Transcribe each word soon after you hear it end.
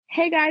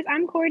Hey guys,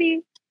 I'm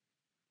Cordy.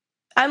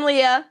 I'm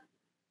Leah.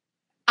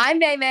 I'm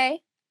Maymay.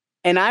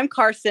 And I'm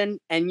Carson,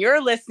 and you're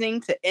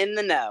listening to In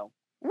the Know.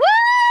 Woo!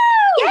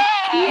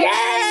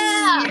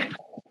 Yeah!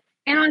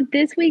 And on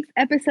this week's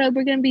episode,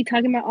 we're going to be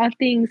talking about all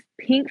things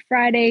Pink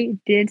Friday,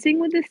 Dancing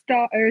with the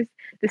Stars,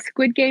 the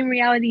Squid Game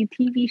reality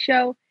TV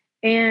show,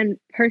 and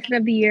Person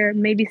of the Year,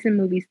 maybe some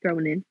movies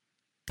thrown in.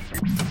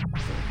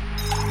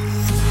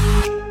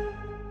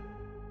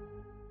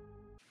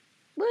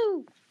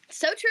 Woo!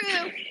 So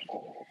true.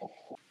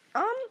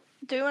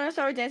 Do you want to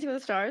start with Dancing with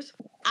the Stars?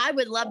 I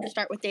would love to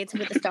start with Dancing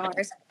with the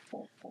Stars.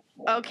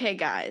 Okay,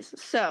 guys.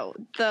 So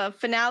the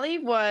finale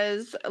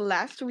was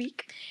last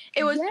week.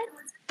 It was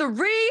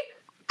 3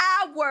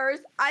 hours.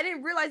 I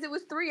didn't realize it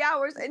was 3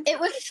 hours. It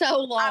was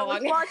so long. I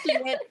was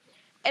watching it,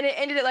 and it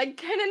ended at like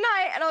 10 at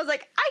night, and I was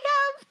like, I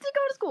have to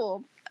go to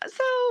school.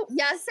 So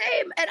yeah,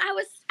 same. And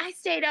I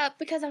stayed up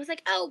because I was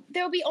like, oh,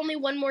 there'll be only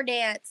one more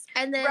dance,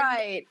 and then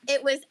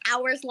it was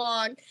hours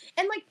long.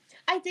 And like,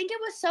 I think it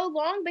was so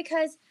long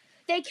because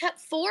they kept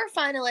 4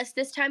 finalists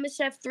this time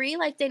instead of 3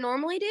 like they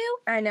normally do.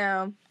 I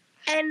know.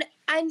 And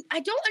I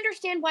don't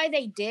understand why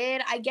they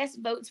did. I guess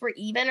votes were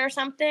even or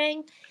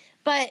something,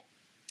 but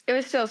it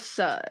was still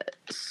sus.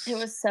 It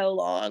was so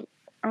long.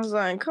 I was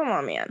like, come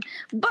on, man.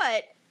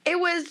 But it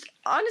was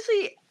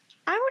honestly,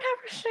 I would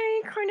have to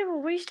say, kind of a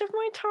waste of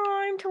my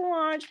time to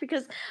watch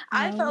because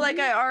I felt like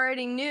I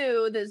already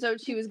knew that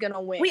Xochitl was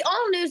gonna win. We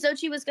all knew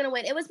Xochitl was gonna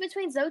win. It was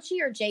between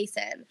Xochitl or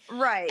Jason.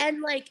 Right.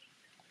 And like,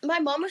 my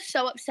mom was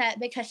so upset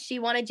because she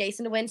wanted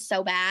Jason to win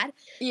so bad.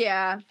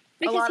 Yeah.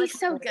 Because he's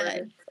so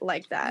good.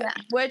 Like that. Yeah.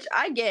 Which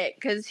I get,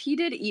 because he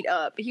did eat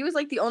up. He was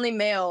like the only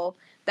male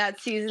that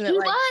season that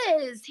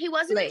He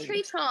wasn't a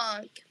tree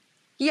trunk.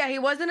 Yeah, he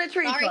wasn't a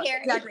tree trunk.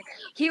 Here. Exactly.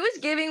 He was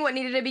giving what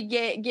needed to be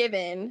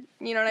given.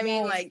 You know what I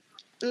mean? Like,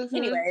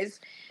 anyways.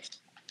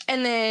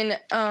 And then,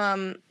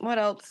 what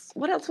else?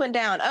 What else went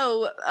down?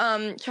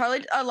 Oh,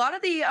 Charlie, a lot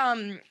of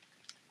the,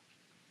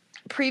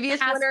 previous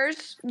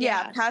winners,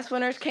 past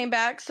winners came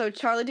back. So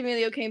Charli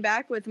D'Amelio came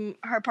back with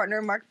her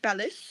partner Mark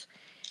Bellis,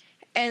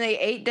 and they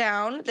ate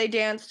down. They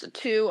danced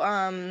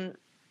to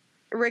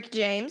Rick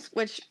James,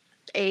 which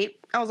ate.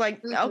 I was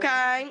like,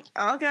 okay.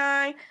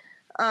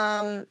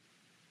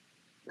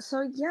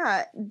 So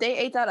yeah, they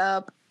ate that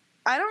up.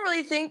 I don't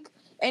really think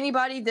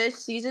anybody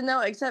this season though,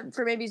 except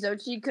for maybe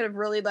Xochitl, could have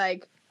really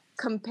like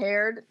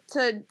compared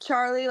to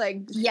Charli.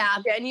 Like,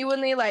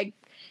 genuinely, like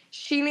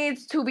she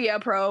needs to be a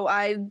pro.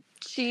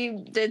 She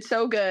did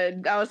so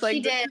good. I was like,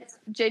 she did.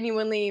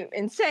 Genuinely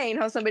insane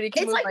how somebody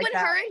can move like like when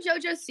that. Her and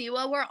JoJo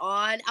Siwa were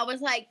on, I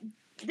was like,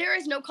 there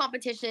is no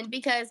competition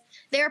because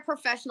they're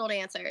professional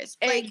dancers.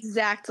 Like,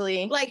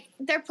 exactly. Like,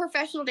 they're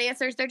professional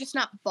dancers. They're just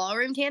not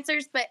ballroom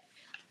dancers, but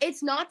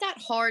it's not that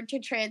hard to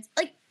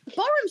like,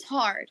 ballroom's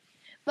hard,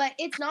 but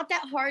it's not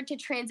that hard to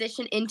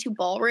transition into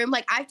ballroom.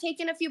 Like, I've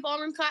taken a few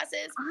ballroom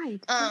classes.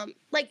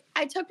 Like,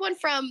 I took one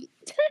from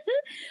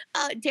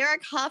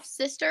Derek Huff's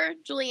sister,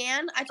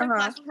 Julianne. I took a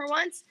class from her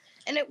once,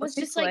 and it was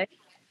just like,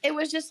 it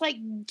was just like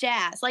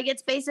jazz. Like,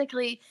 it's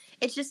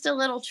just a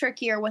little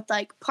trickier with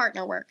like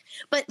partner work.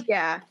 But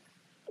yeah,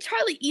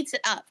 Charli eats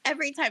it up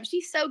every time.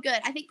 She's so good.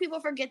 I think people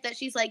forget that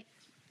she's like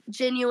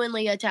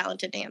genuinely a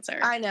talented dancer.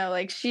 I know,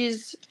 like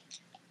she's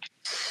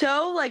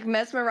so like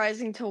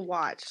mesmerizing to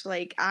watch.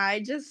 Like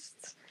I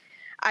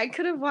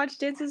could have watched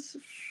dances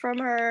from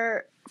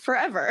her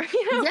forever.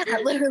 You know? Yeah,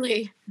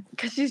 literally.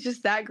 Because she's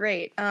just that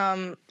great.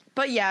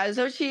 But yeah,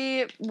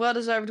 Xochitl,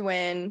 well-deserved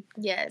win.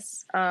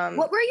 Yes.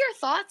 What were your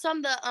thoughts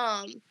on the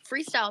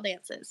freestyle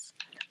dances?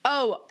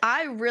 Oh,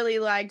 I really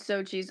liked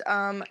Xochitl's.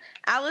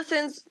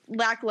 Allison's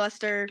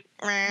lackluster.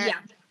 Yeah.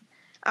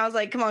 I was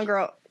like, come on,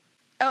 girl.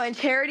 Oh, and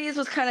Charity's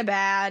was kind of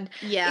bad.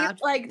 Yeah.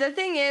 Like, the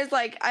thing is,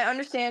 like, I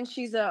understand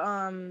she's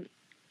a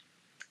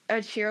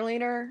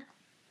cheerleader.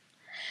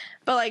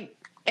 Like,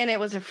 and it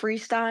was a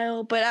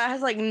freestyle, but it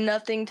has, like,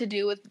 nothing to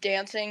do with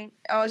dancing.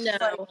 I was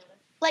just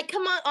like,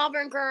 come on,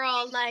 Auburn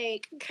girl.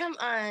 Like, come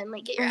on.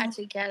 Like, get your act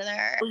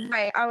together.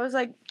 Right. I was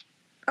like,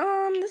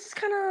 this is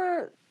kind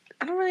of,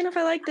 I don't really know if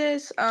I like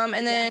this. And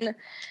then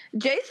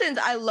Jason's,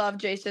 I love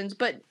Jason's,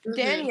 but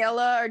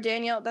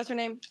Danielle, that's her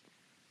name.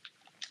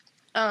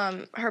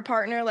 Her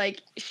partner,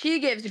 like, she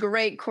gives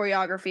great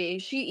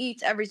choreography. She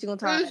eats every single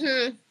time.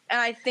 And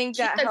I think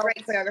she's a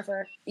great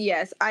choreographer.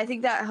 Yes, I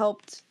think that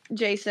helped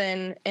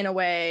Jason in a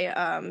way,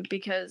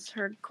 because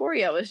her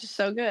choreo is just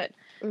so good.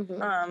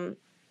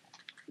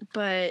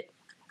 But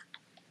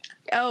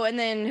and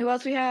then who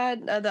else we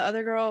had? The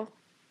other girl.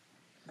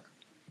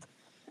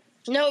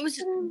 No, it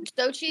was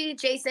Xochitl,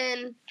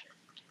 Jason,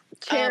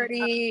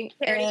 Charity,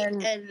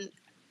 and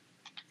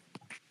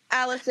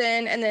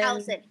Allison, and then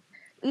Allison.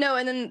 No,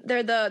 and then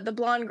they're the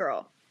blonde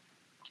girl.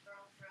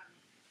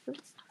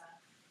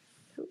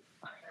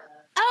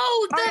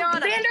 Oh, the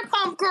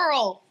Vanderpump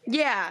girl.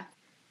 Yeah.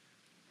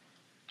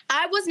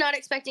 I was not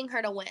expecting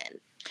her to win.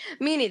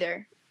 Me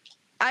neither.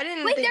 I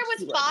didn't. Wait, there was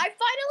 5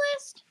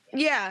 finalists?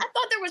 Yeah. I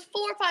thought there was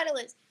 4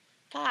 finalists.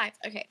 5.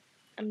 Okay.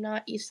 I'm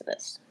not used to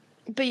this.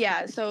 But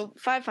yeah, so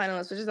 5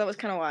 finalists, that was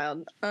kind of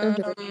wild.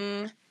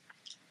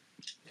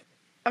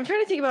 I'm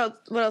trying to think about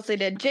what else they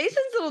did.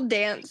 Jason's little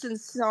dance and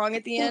song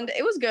at the end,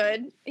 it was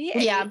good. He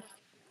ate. Yeah.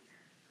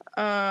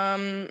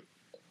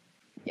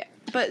 Yeah.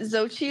 But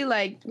Xochitl,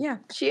 like, yeah,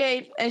 she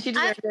ate and she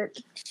deserved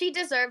it. She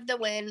deserved the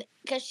win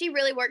because she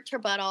really worked her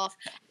butt off.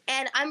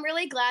 And I'm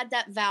really glad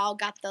that Val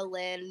got the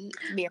Lynn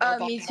mirror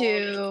ball. Me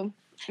too.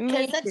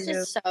 Because that's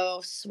just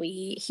so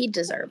sweet. He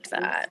deserved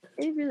that.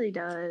 It really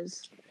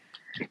does.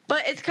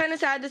 But it's kind of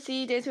sad to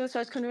see Dancing with the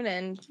Stars come to an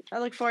end. I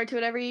look forward to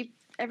it every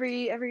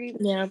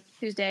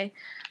Tuesday.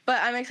 But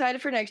I'm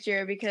excited for next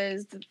year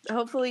because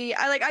hopefully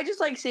I just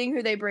like seeing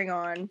who they bring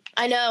on.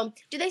 I know.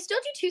 Do they still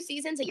do 2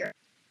 seasons a year?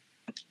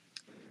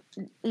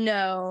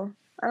 No,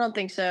 I don't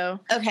think so.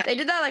 Okay. They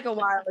did that like a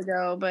while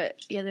ago, but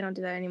yeah, they don't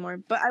do that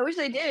anymore. But I wish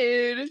they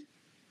did.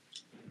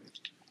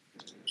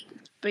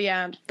 But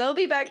yeah, they'll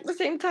be back at the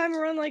same time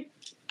around like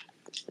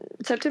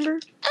September,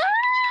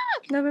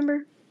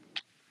 November.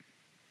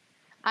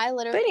 I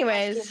literally But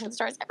anyways, watch Dancing with the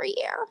Stars every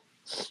year.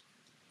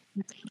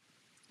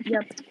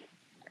 Yep.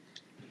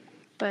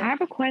 But I have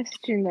a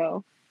question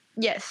though.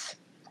 yes.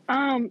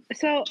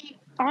 So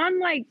on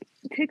like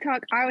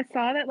TikTok, I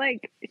saw that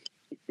like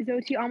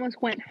Xochitl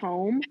almost went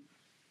home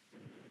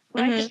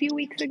like a few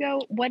weeks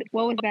ago. What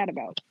was that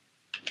about?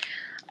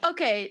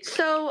 Okay,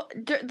 so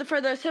for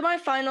the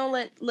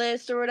semifinal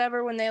list or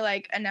whatever, when they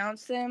like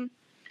announce them,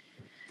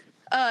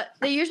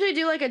 they usually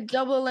do like a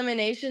double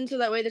elimination, so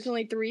that way there's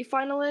only 3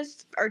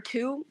 finalists or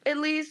 2 at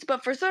least.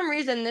 But for some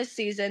reason this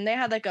season they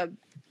had like a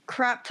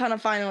crap ton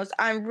of finalists.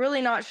 I'm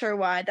really not sure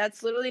why.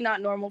 That's literally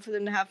not normal for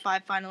them to have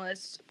 5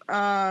 finalists.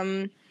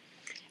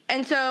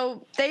 And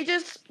so they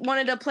just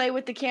wanted to play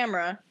with the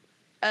camera,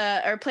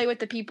 or play with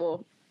the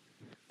people.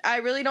 I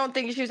really don't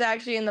think she was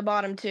actually in the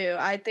bottom 2.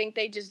 I think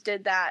they just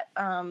did that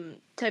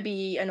to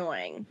be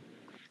annoying.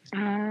 You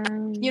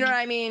know what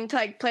I mean? To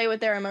like play with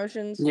their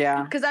emotions.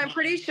 Yeah. Because I'm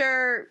pretty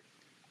sure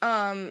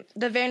the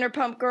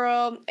Vanderpump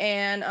Girl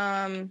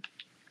and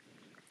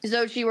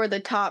Xochitl were the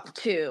top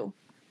 2.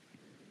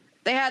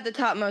 They had the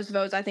top most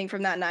votes, I think,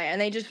 from that night,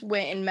 and they just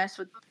went and messed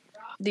with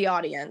the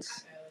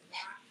audience.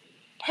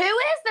 Who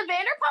is the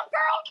Vanderpump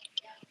Girl?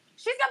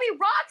 She's gonna be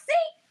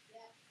Roxy.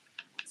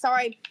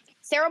 Sorry,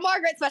 Sarah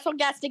Margaret, special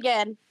guest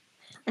again.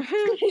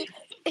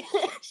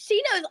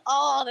 She knows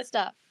all the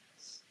stuff.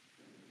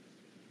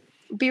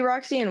 Be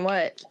Roxy and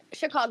what?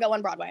 Chicago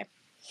on Broadway,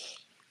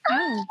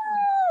 Oh,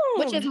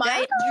 which is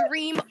my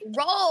dream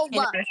role.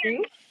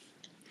 Interesting.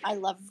 I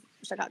love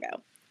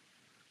Chicago.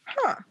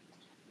 Huh.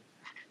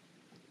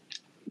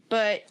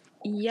 But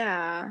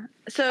yeah.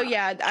 So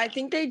yeah, I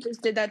think they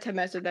just did that to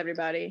mess with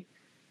everybody.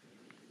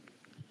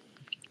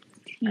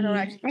 I don't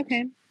actually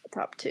okay.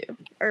 top 2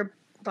 or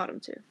bottom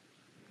 2.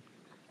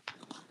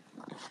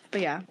 But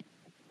yeah.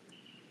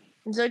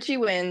 Xochitl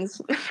wins.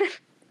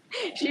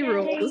 She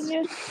rules.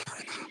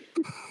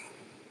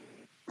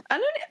 I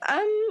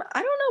don't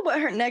know what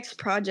her next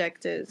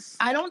project is.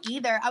 I don't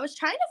either. I was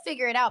trying to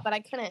figure it out, but I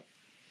couldn't.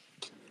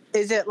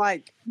 Is it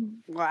like?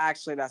 Well,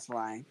 actually, that's a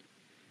lie.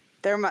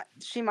 There might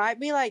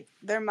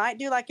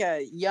do like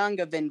a Young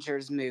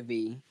Avengers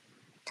movie.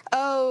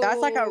 Oh,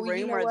 That's like a you know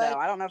rumor, what? though.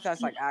 I don't know if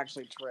that's like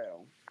actually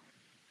true.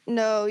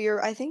 No,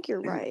 I think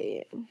you're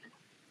right.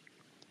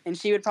 And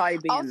she would probably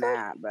be Also- in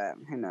that, but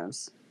who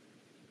knows?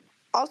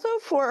 Also,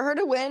 for her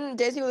to win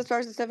Dancing with the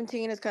Stars at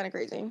 17 is kind of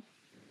crazy.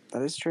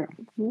 That is true.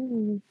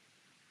 Ooh.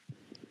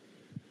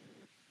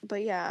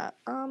 But yeah.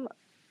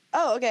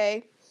 Oh,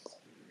 okay.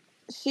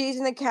 She's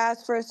in the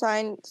cast for a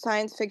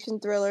science fiction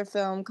thriller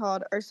film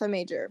called Ursa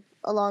Major,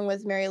 along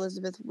with Mary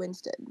Elizabeth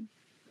Winstead.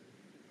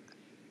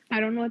 I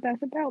don't know what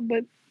that's about,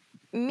 but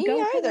Me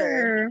go for either.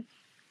 her.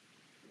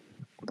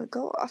 But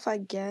go off, I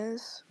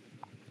guess.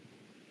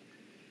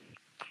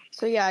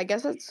 So yeah, I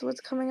guess that's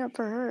what's coming up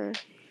for her.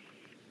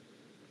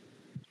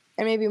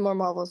 And maybe more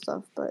Marvel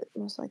stuff, but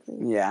most likely.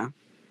 Yeah.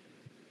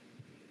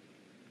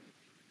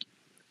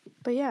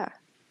 But yeah,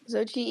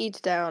 Xochitl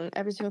eats down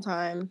every single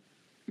time.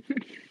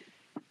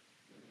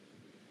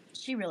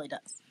 She really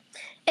does.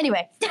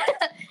 Anyway.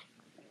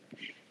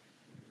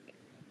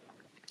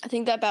 I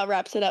think that about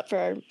wraps it up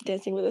for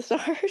Dancing with the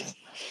Stars.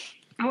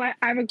 Oh, I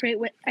have a great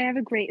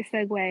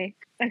segue.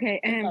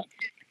 Okay,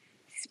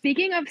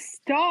 speaking of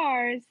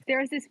stars, there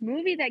was this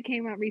movie that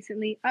came out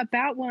recently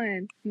about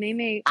one. May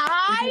would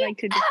you like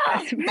to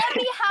discuss about let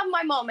me have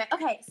my moment.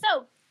 Okay,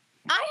 so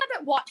I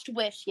haven't watched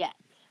Wish yet,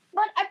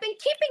 but I've been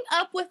keeping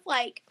up with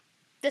like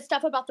the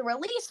stuff about the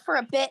release for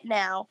a bit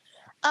now.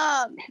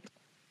 And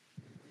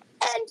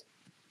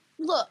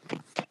look,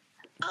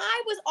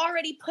 I was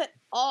already put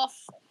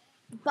off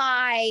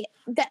by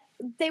the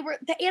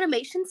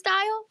animation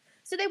style.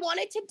 So they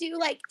wanted to do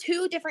like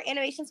 2 different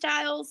animation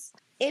styles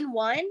in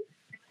one.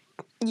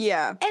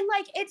 Yeah. And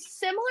like it's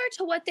similar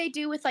to what they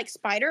do with like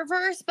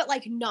Spider-Verse, but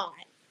like not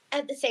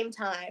at the same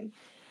time.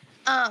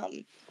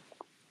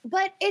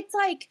 But it's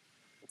like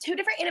 2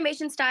 different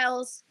animation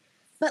styles,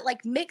 but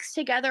like mixed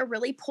together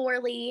really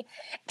poorly.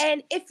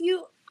 And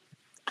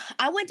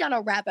I went down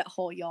a rabbit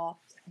hole, y'all.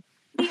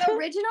 The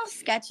original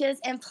sketches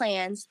and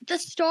plans, the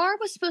star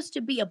was supposed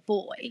to be a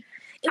boy.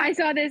 I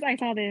saw this.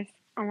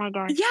 Oh my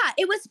gosh. Yeah,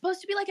 it was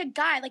supposed to be like a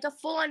guy, like a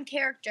full-on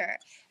character.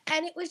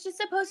 And it was just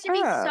supposed to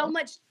be so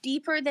much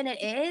deeper than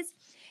it is.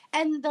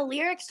 And the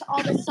lyrics to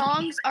all the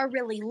songs are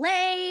really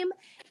lame.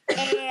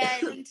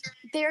 And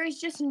there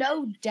is just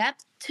no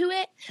depth to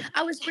it.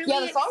 I was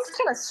really the songs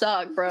kind of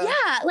suck, bro.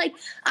 Yeah, like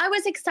I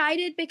was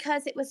excited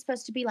because it was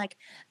supposed to be like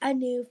a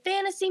new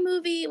fantasy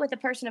movie with a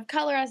person of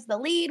color as the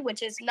lead,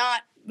 which is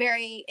not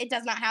it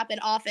does not happen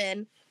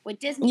often with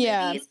Disney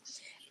movies.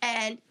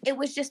 And it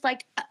was just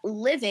like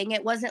living.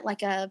 It wasn't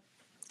like a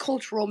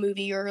cultural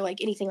movie or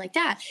like anything like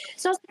that.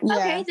 So I was like,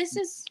 okay, this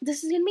is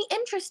gonna be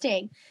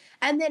interesting.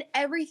 And then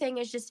everything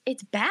is just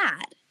it's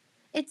bad.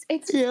 It's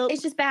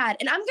just bad.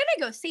 And I'm gonna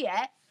go see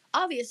it,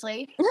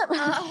 obviously. And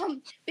I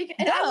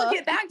will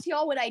get back to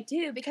y'all when I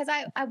do, because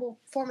I will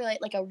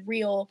formulate like a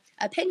real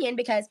opinion,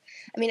 because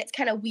I mean it's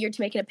kind of weird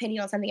to make an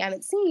opinion on something I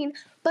haven't seen,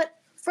 but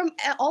from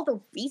all the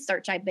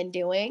research I've been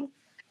doing,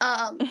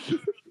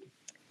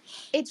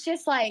 it's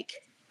just like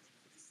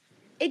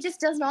it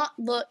just does not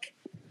look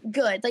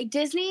good. Like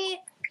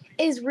Disney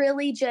is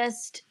really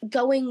just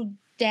going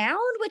down,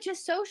 which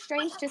is so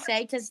strange to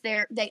say because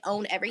they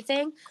own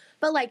everything.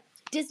 But like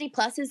Disney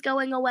Plus is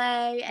going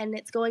away, and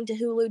it's going to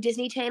Hulu.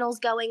 Disney Channel's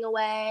going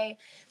away.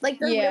 Like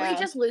they're really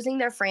just losing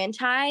their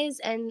franchise,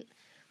 and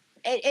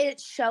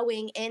it's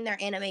showing in their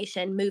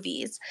animation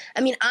movies.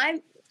 I mean, I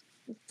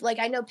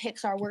know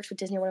Pixar works with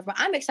Disney or whatever, but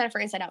I'm excited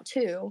for Inside Out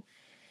too.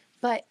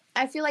 But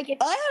I feel like I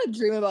had a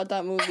dream about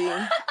that movie.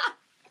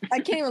 I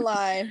can't even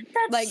lie.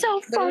 That's so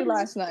funny.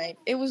 Last night.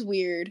 It was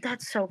weird.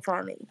 That's so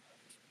funny.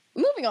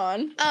 Moving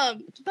on.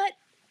 But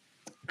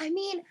I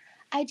mean,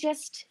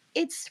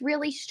 it's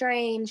really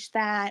strange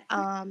that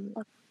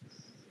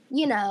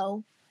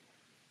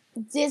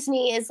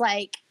Disney is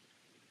like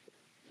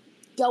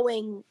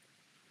going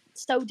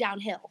so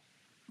downhill.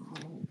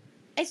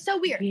 It's so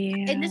weird.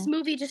 Yeah. And this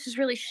movie just is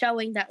really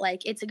showing that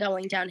like it's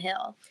going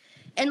downhill.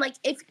 And like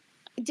if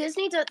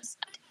Disney just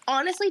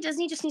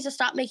needs to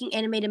stop making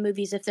animated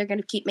movies if they're going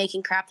to keep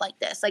making crap like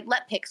this. Like,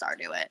 let Pixar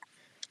do it.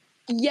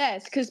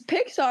 Yes, because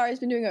Pixar has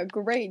been doing a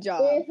great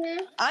job.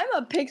 Mm-hmm. I'm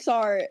a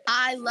Pixar.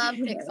 I love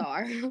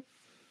Pixar.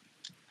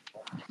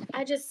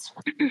 I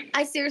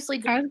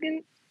seriously. I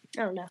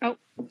don't know. Oh,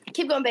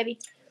 keep going, baby.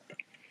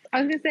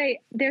 I was gonna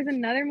say there's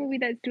another movie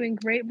that's doing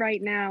great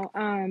right now.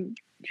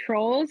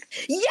 Trolls.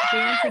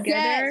 Yes,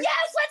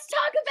 let's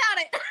talk about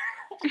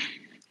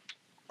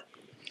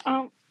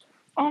it.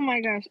 Oh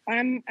my gosh,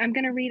 I'm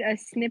gonna read a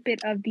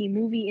snippet of the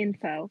movie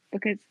info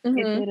because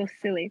it's a little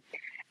silly.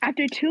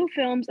 After 2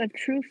 films of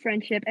true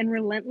friendship and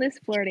relentless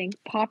flirting,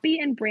 Poppy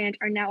and Branch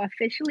are now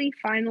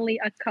finally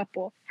a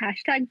couple.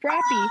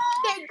 #Broppy.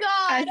 Thank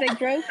God. As they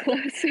grow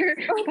closer,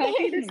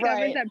 Poppy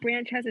discovers that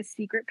Branch has a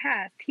secret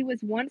past. He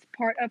was once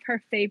part of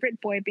her favorite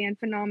boy band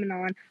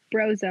phenomenon,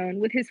 Brozone,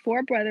 with his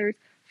 4 brothers,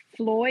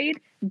 Floyd,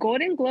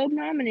 Golden Globe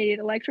nominated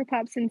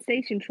electropop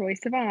sensation Troye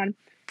Sivan,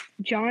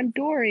 John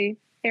Dory,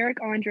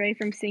 Eric Andre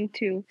from Sing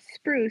 2,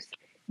 Spruce,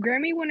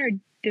 Grammy winner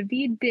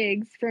Daveed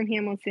Diggs from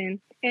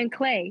Hamilton, and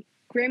Clay,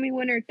 Grammy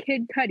winner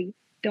Kid Cudi,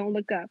 Don't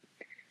Look Up.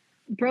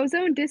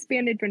 Brozone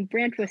disbanded when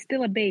Branch was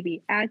still a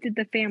baby, as did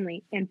the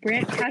family, and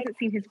Branch hasn't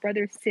seen his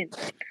brothers since.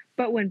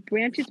 But when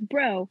Branch's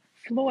bro,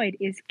 Floyd,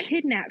 is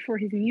kidnapped for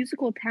his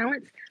musical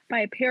talents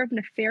by a pair of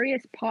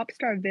nefarious pop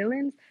star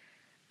villains,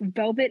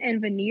 Velvet and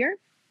Veneer,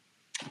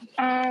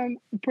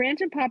 Branch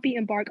and Poppy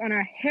embark on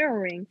a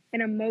harrowing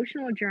and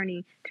emotional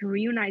journey to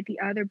reunite the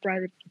other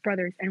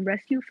brothers and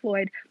rescue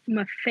Floyd from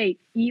a fate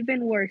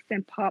even worse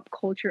than pop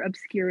culture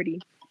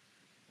obscurity.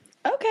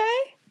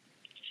 Okay.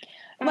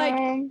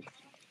 I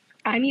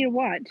need to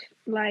watch.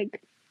 I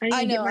need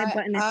to get my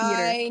butt in the theater.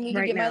 I need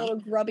to get my little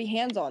grubby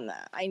hands on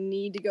that. I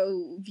need to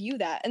go view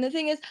that. And the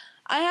thing is,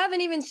 I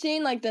haven't even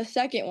seen the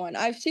second one.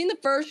 I've seen the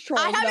first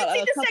Trolls. I haven't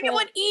seen the second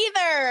one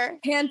either.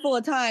 Handful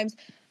of times.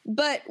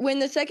 But when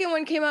the second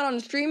one came out on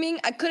streaming,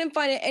 I couldn't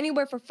find it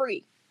anywhere for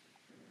free.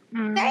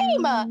 Same.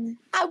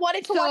 I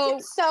wanted to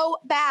watch it so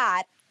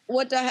bad.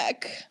 What the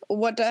heck?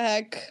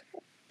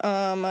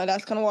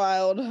 That's kind of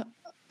wild.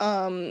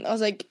 I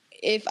was like,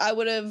 if I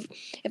was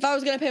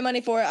gonna pay money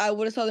for it, I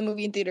would have saw the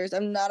movie in theaters.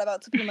 I'm not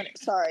about to pay money.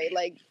 Sorry,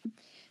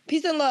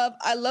 peace and love.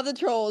 I love the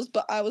Trolls,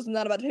 but I was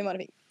not about to pay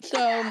money.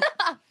 So,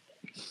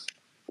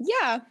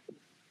 yeah.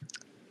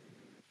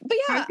 But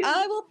yeah,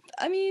 I will.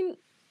 I mean,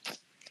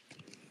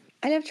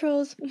 I love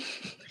Trolls.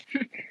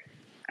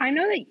 I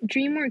know that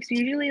DreamWorks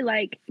usually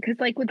because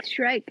with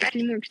Shrek,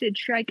 DreamWorks did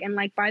Shrek, and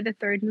by the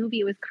 3rd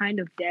movie it was kind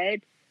of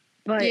dead.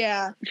 But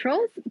yeah,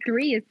 Trolls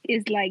 3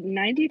 is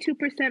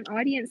 92%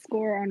 audience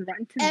score on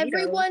Rotten Tomatoes.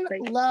 Everyone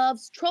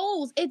loves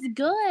Trolls. It's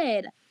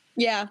good.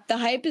 Yeah, the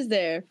hype is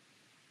there.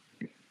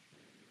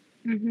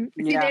 Mm-hmm.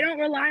 See, they don't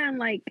rely on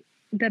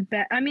the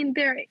best. I mean,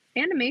 their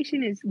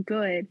animation is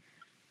good,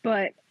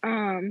 but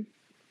their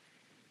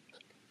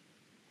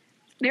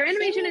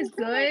animation is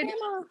good.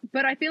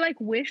 But I feel like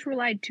Wish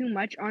relied too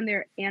much on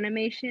their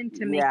animation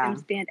to make them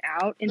stand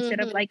out instead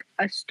of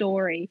a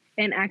story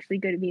and actually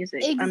good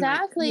music.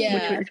 Exactly.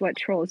 Which is what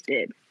Trolls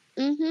did.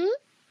 Mm-hmm.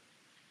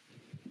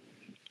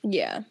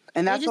 Yeah.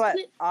 And that's what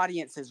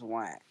audiences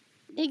want.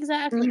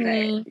 Exactly.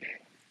 Mhm.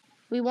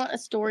 We want a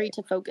story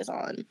to focus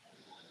on.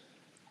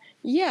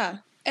 Yeah.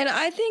 And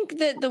I think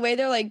that the way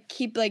they're like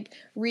keep like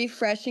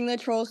refreshing the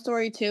troll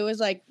story too is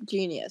like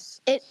genius.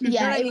 It know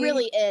what I it mean?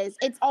 really is.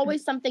 It's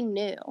always something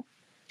new.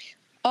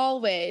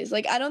 Always.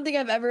 Like I don't think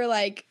I've ever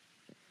like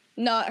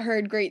not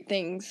heard great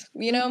things,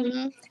 you know?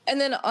 Mhm. And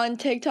then on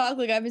TikTok,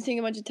 like I've been seeing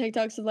a bunch of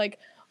TikToks of like,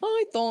 oh,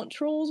 I thought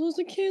Trolls was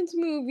a kids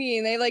movie,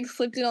 and they like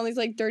slipped in all these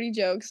like dirty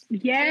jokes.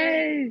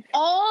 Yes.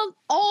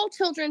 All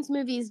children's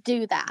movies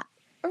do that.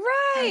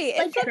 Right.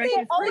 Like, It's something they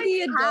for the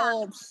always have.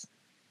 adults.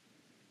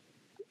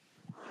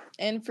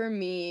 And for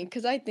me,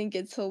 because I think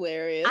it's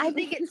hilarious. I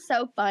think it's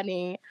so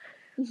funny.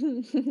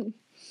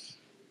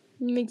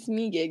 Makes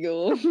me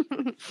giggle.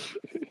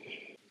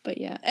 But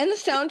yeah. And the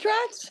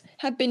soundtracks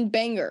have been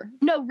banger.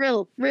 No,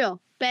 real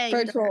bang.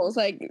 For Trolls.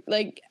 Like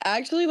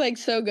actually like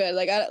so good.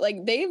 Like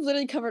they've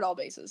literally covered all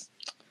bases.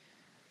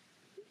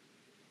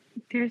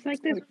 There's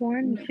like this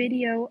one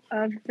video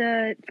of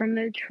from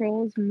the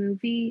Trolls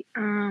movie.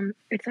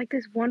 It's like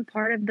this one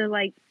part of the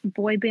like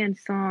boy band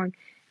song,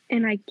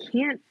 and I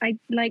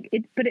like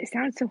it, but it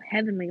sounds so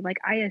heavenly. Like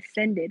I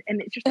ascended,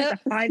 and it's just like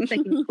a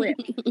 5-second clip.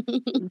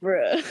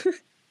 Bruh.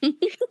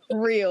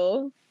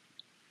 Real.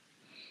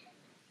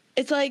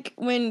 It's like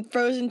when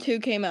Frozen 2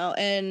 came out,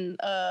 and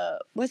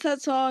what's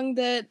that song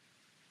that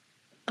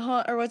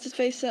or what's his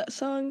face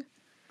song?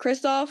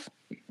 Kristoff?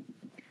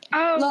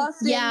 Oh, Lost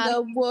yeah. in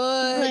the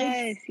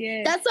Woods.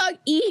 yes. That song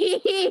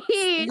eats.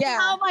 Yeah,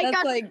 Oh my that's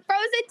god. like-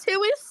 Frozen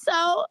 2 is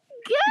so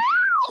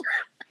good.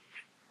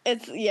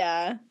 It's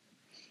yeah.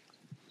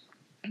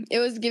 It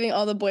was giving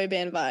all the boy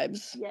band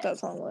vibes. Yes. That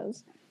song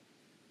was.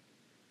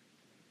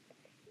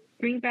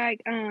 Bring back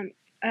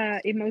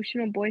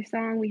emotional boy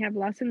song. We have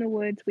Lost in the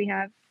Woods. We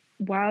have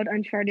Wild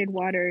Uncharted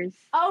Waters.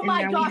 Oh and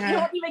my now gosh, we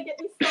have, don't even get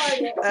me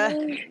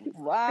started.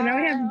 Wow. and now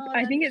we have,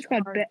 I think it's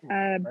called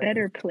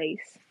Better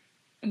Place.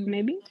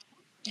 Maybe.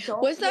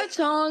 What's that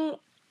song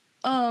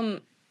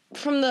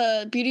from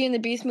the Beauty and the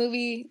Beast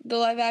movie, the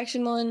live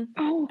action one?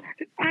 Oh,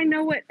 I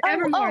know what.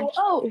 Evermore.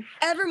 Oh.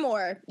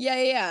 Evermore.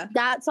 Yeah.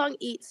 That song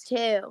eats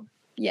too.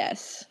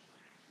 Yes.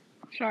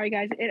 Sorry,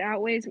 guys. It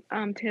outweighs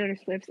Taylor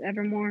Swift's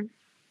Evermore.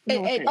 No It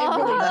offense.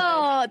 really does.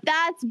 Oh,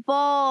 that's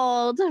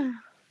bold.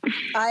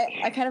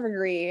 I kind of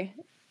agree.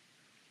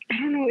 I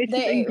don't know. It's They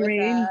just ate with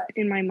ingrained that.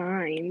 in my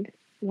mind.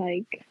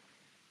 Like,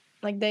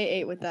 They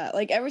ate with that.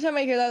 Like every time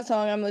I hear that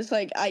song, I'm just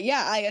like, I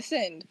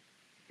ascend.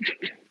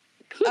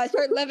 I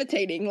start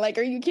levitating. Like,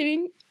 are you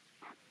kidding?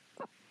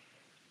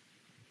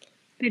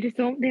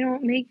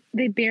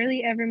 they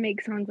barely ever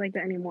make songs like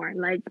that anymore.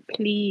 Like,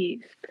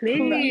 please.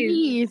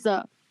 Please.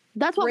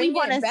 That's what we Bring it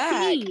want to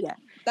back. see.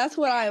 That's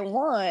what I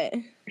want.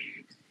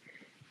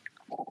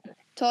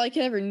 That's all I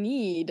could ever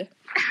need.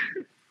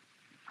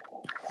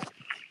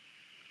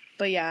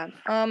 But yeah.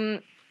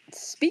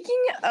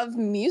 Speaking of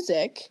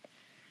music,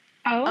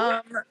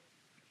 Oh,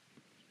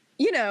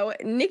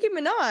 Nicki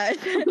Minaj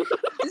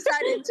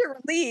decided to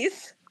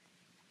release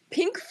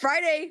Pink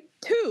Friday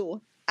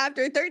 2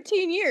 after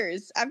 13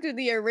 years after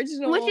the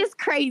original Which is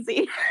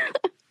crazy.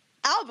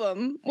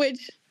 album,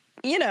 which,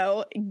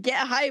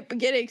 get hype,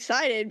 get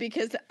excited,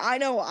 because I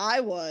know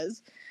I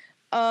was.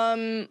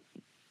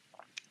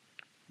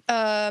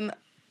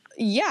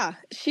 Yeah,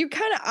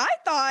 I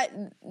thought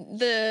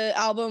the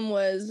album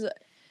was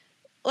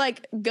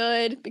like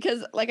good,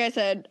 because like I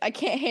said, I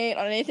can't hate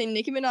on anything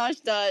Nicki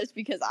Minaj does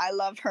because I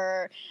love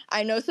her.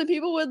 I know some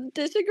people would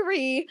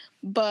disagree,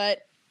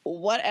 but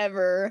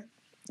whatever.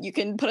 You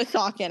can put a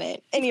sock in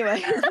it.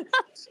 Anyway,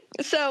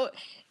 so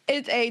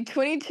it's a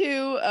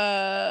 22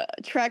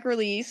 track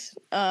release,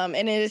 and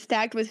it is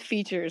stacked with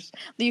features.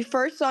 The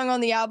first song on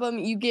the album,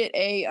 you get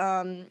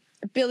a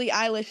Billie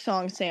Eilish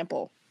song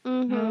sample.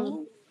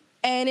 Mm-hmm.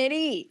 And it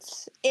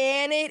eats.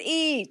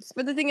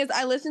 But the thing is,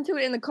 I listened to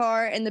it in the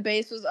car, and the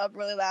bass was up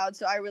really loud,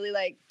 so I really,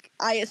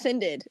 I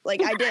ascended.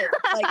 Like, I did.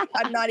 Like,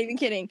 I'm not even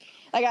kidding.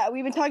 Like,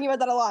 we've been talking about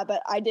that a lot,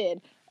 but I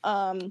did.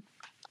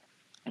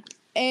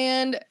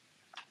 And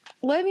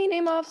let me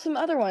name off some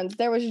other ones.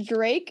 There was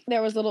Drake.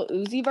 There was Lil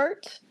Uzi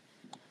Vert.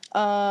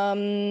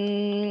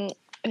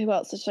 Who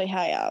else did she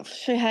have?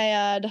 She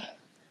had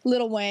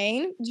Lil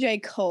Wayne, J.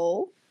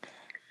 Cole.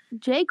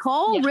 J.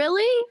 Cole, Yeah.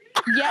 really?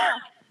 Yeah.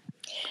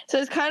 So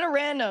it's kind of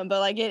random,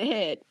 but it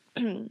hit.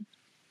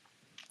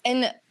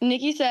 And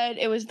Nicki said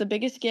it was the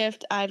biggest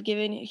gift I've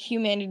given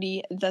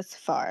humanity thus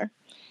far.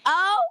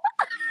 Oh.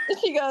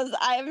 She goes,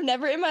 I have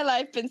never in my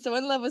life been so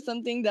in love with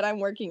something that I'm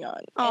working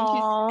on.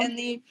 Aww. And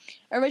the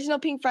original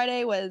Pink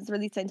Friday was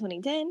released in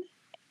 2010.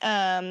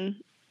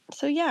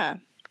 So yeah.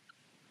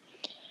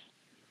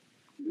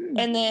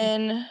 And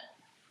then,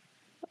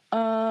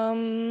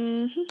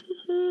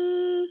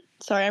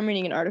 sorry, I'm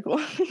reading an article.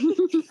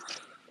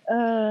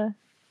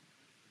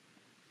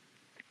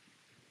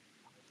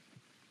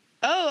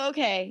 Oh,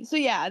 okay. So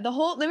yeah,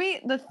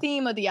 the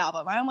theme of the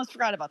album. I almost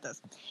forgot about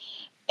this.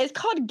 It's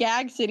called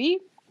Gag City.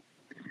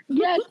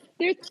 yes.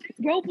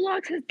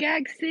 Roblox has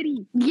Gag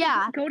City.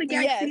 Yeah. Go to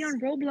Gag City Yes. on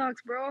Roblox,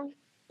 bro.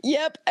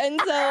 Yep. And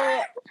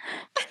so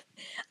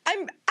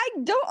I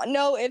don't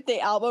know if the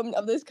album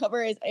of this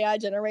cover is AI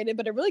generated,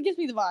 but it really gives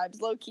me the vibes,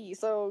 low key.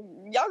 So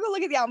y'all go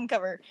look at the album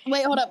cover.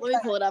 Wait, hold up. Let me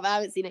pull it up. I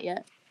haven't seen it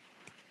yet.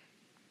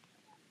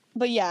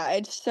 But yeah,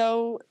 it's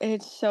so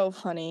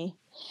funny.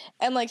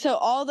 And like so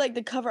all like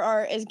the cover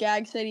art is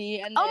Gag City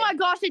and Oh my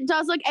gosh, it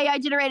does look AI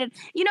generated.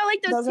 You know,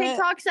 like those Doesn't it?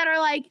 TikToks that are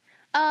like,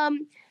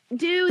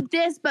 do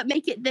this but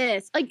make it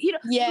this. Like, you know,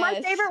 my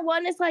Yes. favorite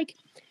one is like,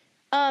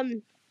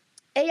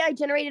 AI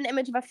generated an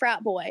image of a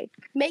frat boy.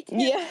 Make him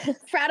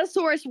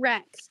Fratosaurus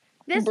Rex.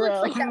 This Bro.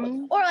 looks like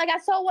that. Or like I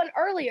saw one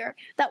earlier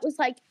that was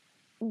like,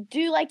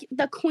 do like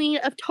the Queen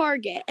of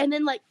Target, and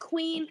then like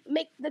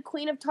make the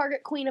Queen of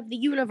Target Queen of the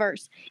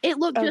Universe. It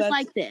looked just that's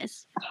like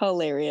this.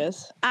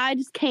 hilarious. I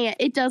just can't.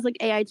 It does look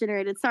AI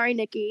generated. Sorry,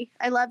 Nikki.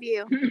 I love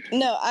you.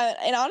 No,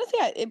 and honestly,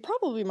 it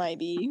probably might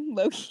be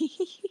low-key,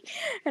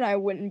 and I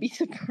wouldn't be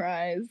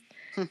surprised.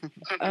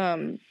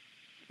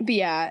 But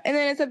yeah, and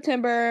then in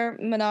September,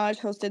 Minaj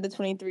hosted the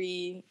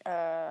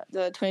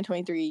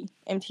 2023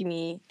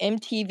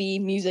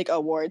 MTV Music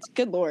Awards.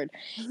 Good Lord,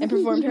 and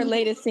performed her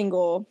latest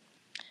single,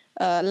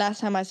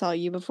 "Last Time I Saw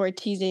You," before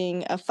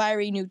teasing a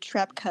fiery new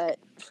trap cut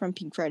from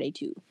Pink Friday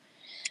 2.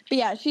 But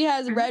yeah, she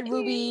has Red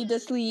Ruby Da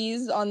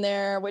Sleaze on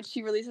there, which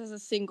she released as a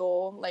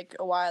single like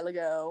a while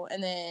ago.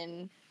 And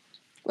then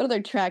what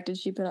other track did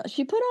she put on?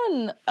 She put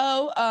on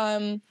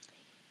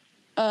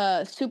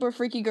Super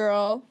Freaky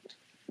Girl.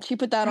 She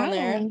put that on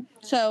there.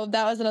 So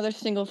that was another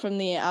single from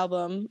the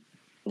album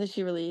that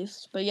she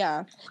released. But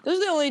yeah, those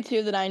are the only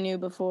two that I knew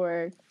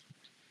before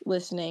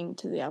listening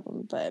to the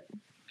album. But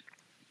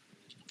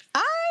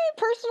I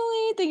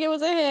personally think it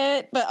was a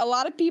hit, but a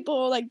lot of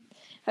people like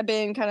have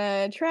been kind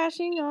of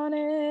trashing on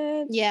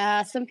it.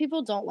 Yeah, some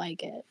people don't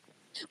like it.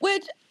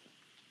 Which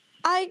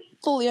I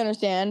fully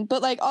understand,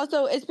 but like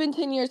also it's been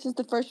 10 years since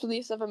the first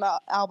release of an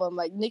album.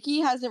 Like Nicki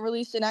hasn't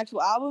released an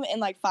actual album in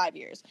like 5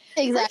 years.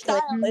 Exactly. Her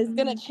style is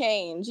gonna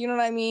change. You know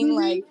what I mean? Mhm.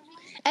 Like,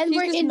 and she's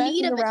we're just in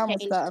need messing of around a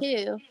with change stuff.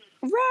 too.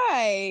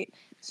 Right.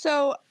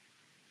 So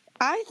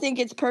I think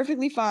it's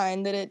perfectly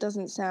fine that it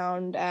doesn't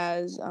sound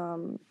as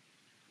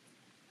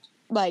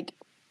like,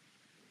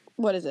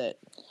 what is it?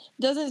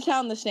 Doesn't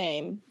sound the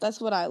same. That's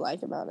what I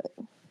like about it.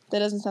 That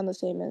doesn't sound the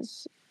same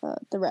as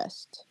the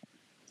rest.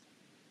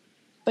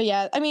 But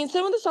yeah, I mean,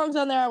 some of the songs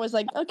on there I was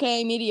like,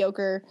 okay,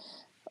 mediocre,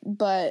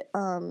 but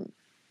for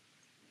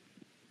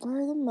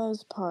the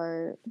most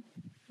part,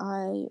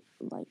 I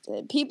liked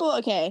it. People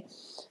are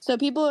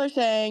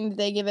saying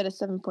they give it a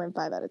 7.5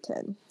 out of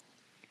 10.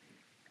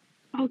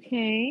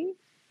 Okay.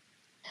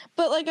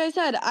 But like I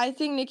said, I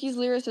think Nicki's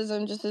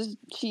lyricism just is,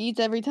 she eats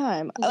every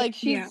time. Like,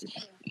 she's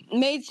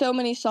made so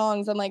many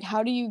songs. I'm like,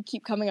 how do you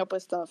keep coming up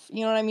with stuff?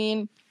 You know what I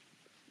mean?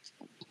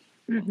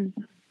 Mm-hmm.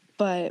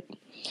 But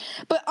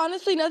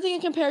honestly, nothing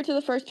compared to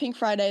the first Pink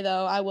Friday,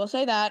 though. I will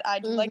say that. I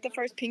do like the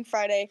first Pink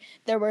Friday.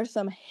 There were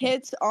some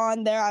hits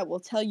on there, I will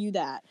tell you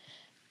that.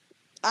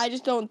 I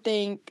just don't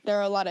think there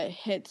are a lot of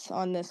hits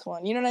on this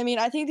one. You know what I mean?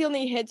 I think the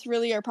only hits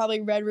really are probably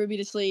Red Ruby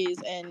Da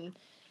Sleaze and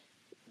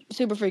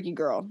Super Freaky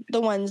Girl.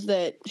 The ones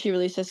that she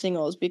released as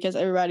singles, because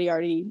everybody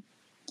already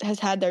has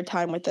had their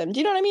time with them. Do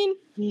you know what I mean?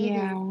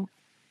 Yeah.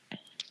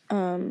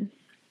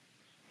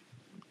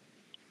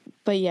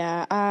 But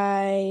yeah,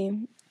 I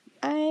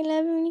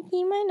love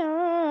Nicki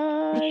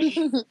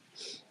Minaj.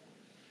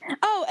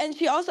 Oh, and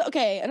she also,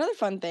 another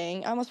fun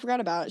thing I almost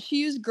forgot about. She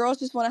used Girls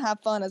Just Want to Have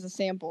Fun as a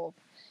sample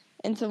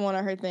into one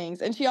of her things.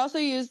 And she also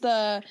used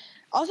this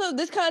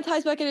kind of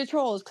ties back into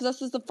Trolls, because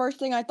this is the first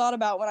thing I thought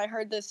about when I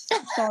heard this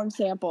song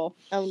sample.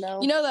 Oh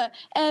no. You know the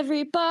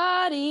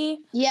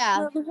everybody.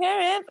 Yeah.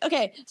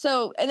 Okay,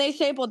 so, and they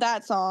sampled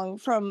that song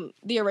from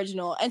the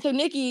original. And so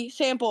Nicki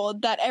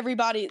sampled that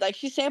everybody, like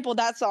she sampled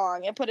that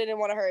song and put it in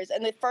one of hers.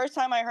 And the first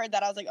time I heard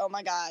that, I was like, oh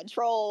my God,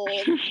 Trolls.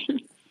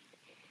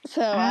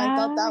 So I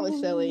thought that was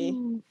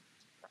silly.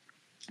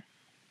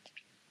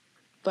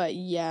 But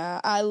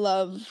yeah, I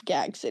love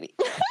Gag City.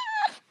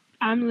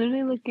 I'm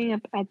literally looking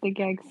up at the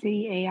Gag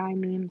City AI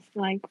memes.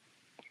 Like,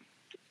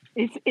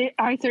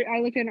 I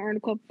looked at an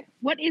article.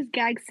 What is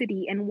Gag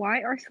City and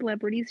why are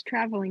celebrities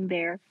traveling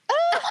there?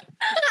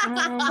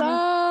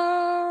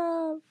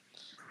 Oh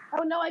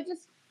no, I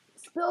just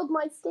spilled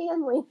my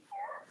Stanley.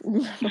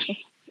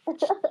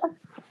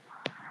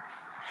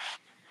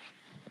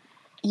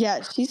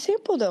 Yeah, she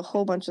sampled a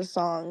whole bunch of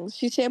songs.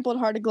 She sampled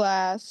Heart of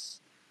Glass.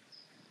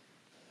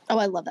 Oh,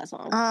 I love that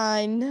song.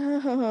 I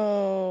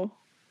know.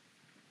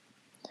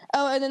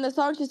 Oh, and then the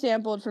song she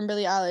sampled from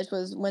Billie Eilish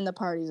was When the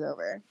Party's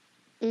Over.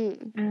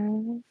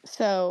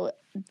 So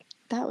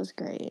that was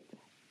great.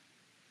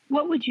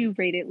 What would you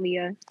rate it,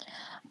 Leah?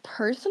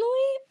 Personally,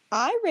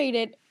 I rate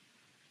it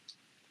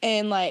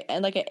in like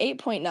an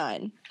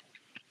 8.9.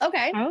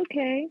 Okay.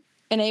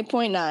 An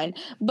 8.9.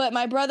 But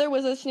my brother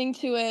was listening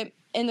to it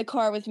in the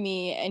car with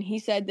me, and he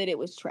said that it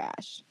was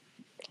trash.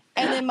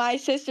 And then my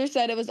sister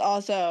said it was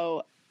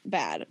also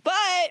bad.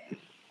 But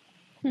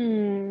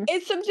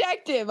it's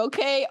subjective,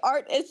 okay?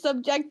 Art is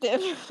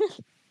subjective.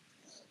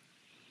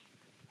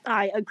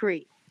 I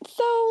agree.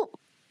 So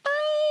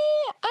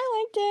I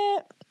liked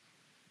it.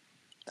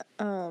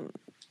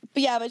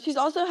 But she's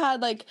also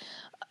had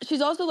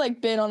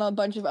been on a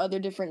bunch of other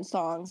different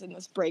songs in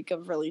this break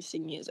of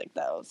releasing music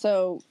though.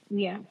 So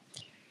Yeah.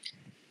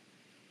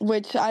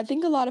 which I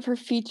think a lot of her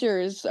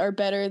features are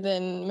better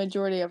than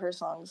majority of her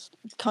songs.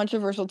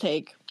 Controversial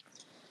take,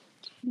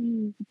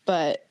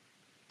 but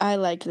I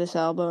liked this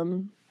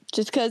album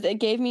just because it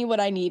gave me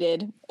what I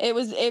needed. It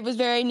was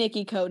very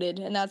Nicki coded,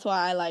 and that's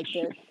why I liked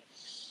it.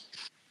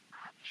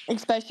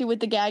 Especially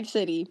with the Gag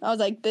City, I was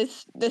like,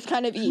 this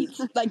kind of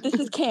eats. Like, this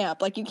is camp.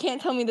 Like, you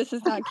can't tell me this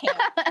is not camp.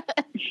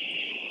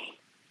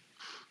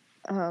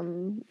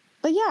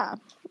 But yeah.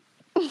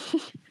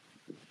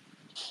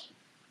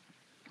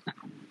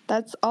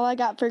 That's all I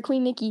got for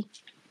Queen Nicki.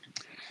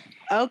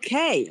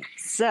 Okay,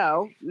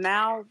 so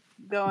now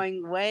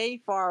going way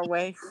far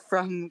away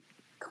from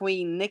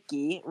Queen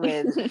Nicki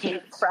with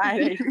Pink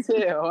Friday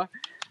 2,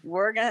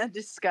 we're going to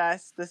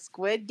discuss the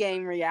Squid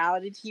Game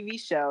reality TV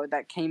show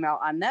that came out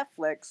on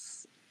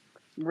Netflix.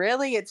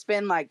 Really, it's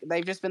been like,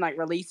 they've just been like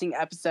releasing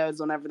episodes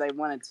whenever they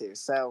wanted to.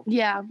 So,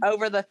 Yeah.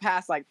 over the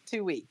past like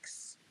 2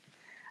 weeks.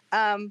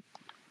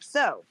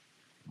 So,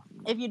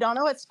 if you don't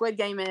know what Squid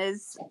Game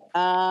is,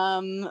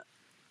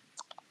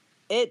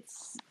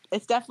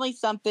 it's definitely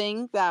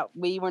something that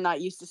we were not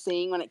used to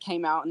seeing when it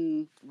came out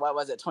in,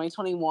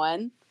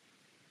 2021?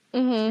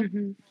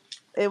 Mm-hmm.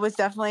 It was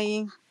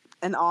definitely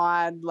an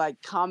odd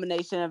like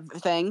combination of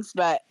things,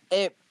 but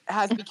it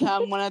has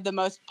become one of the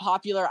most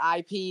popular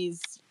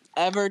IPs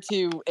ever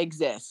to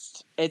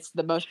exist. It's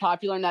the most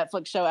popular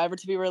Netflix show ever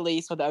to be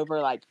released with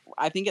over like,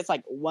 I think it's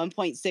like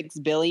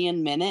 1.6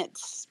 billion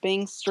minutes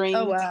being streamed.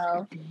 Oh,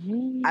 wow.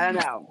 I don't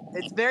know.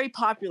 It's very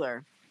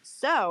popular.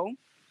 So,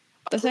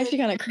 That's actually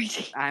kind of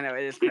crazy. I know,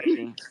 it is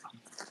crazy.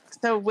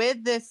 So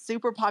with this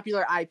super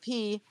popular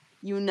IP,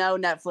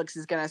 Netflix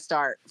is going to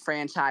start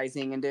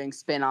franchising and doing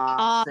spin-offs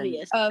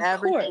Obvious. and Of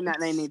everything course. that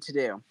they need to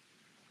do.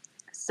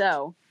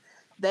 So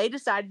they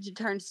decided to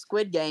turn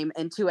Squid Game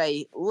into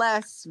a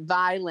less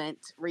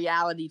violent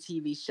reality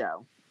TV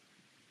show.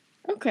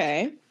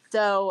 Okay.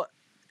 So,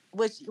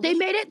 They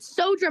made it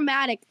so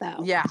dramatic, though.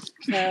 Yeah.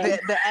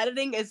 The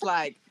editing is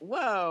like,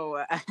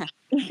 whoa.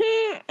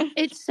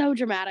 It's so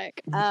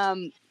dramatic.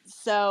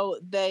 So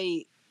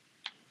they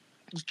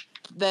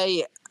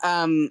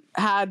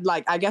had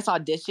like, I guess,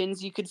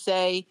 auditions, you could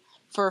say,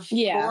 for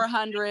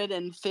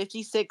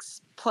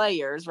 456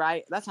 players,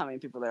 right? That's how many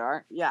people there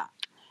are. Yeah.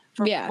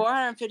 For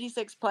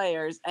 456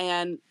 players,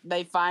 and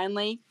they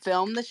finally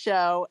filmed the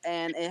show,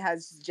 and it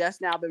has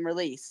just now been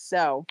released.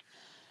 So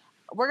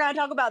we're going to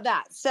talk about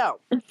that.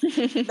 So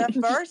the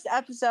first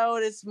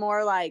episode is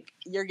more like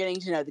you're getting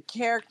to know the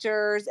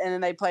characters, and then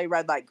they play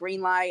red light,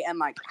 green light, and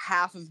like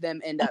half of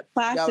them end up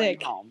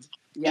going home.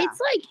 Yeah. It's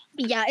like,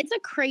 it's a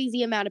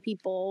crazy amount of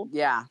people.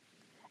 Yeah.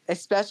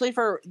 Especially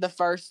for the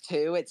first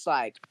two, it's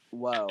like,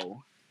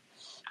 whoa.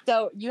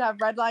 So you have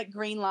red light,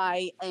 green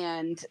light,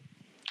 and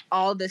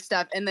all this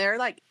stuff. And they're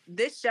like,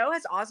 this show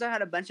has also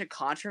had a bunch of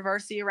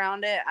controversy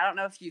around it. I don't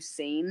know if you've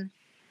seen,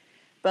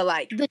 but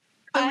like The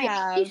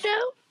reality show?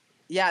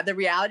 Yeah, the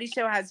reality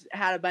show has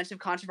had a bunch of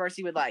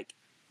controversy with like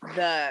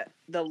the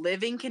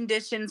living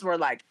conditions were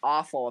like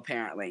awful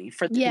apparently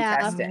for the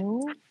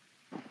contestant.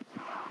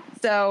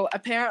 So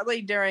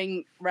apparently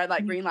during red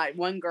light, green light,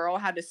 one girl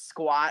had to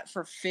squat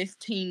for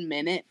 15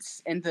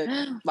 minutes in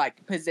the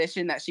like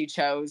position that she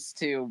chose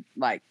to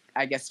like,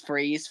 I guess,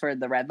 freeze for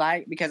the red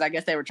light, because I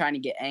guess they were trying to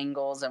get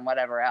angles and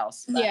whatever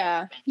else. But.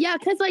 Yeah,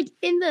 because like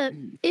in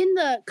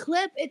the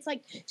clip, it's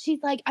like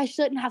she's like, I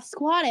shouldn't have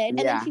squatted, and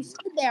then she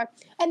stood there,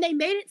 and they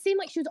made it seem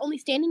like she was only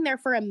standing there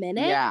for a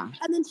minute, and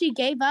then she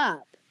gave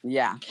up.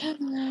 Yeah,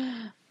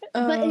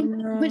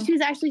 but she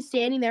was actually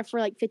standing there for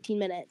like 15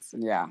 minutes.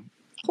 Yeah,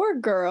 poor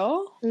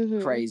girl.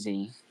 Mm-hmm.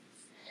 Crazy.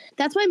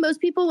 That's why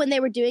most people, when they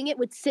were doing it,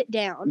 would sit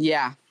down.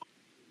 Yeah,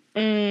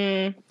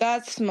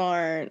 that's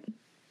smart.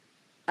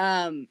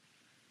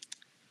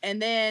 And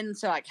then,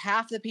 so like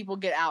half the people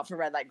get out for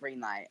red light,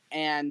 green light.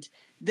 And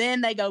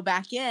then they go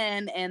back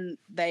in and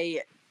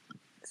they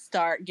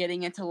start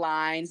getting into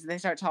lines. They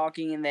start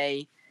talking and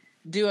they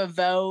do a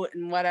vote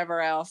and whatever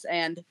else.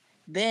 And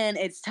then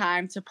it's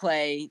time to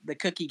play the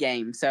cookie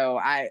game. So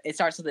it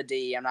starts with a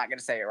D. I'm not going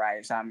to say it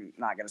right. So I'm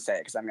not going to say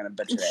it because I'm going to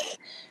butcher it.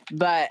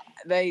 But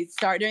they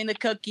start doing the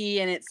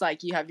cookie, and it's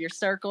like you have your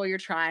circle, your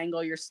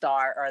triangle, your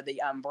star, or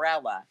the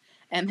umbrella.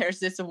 And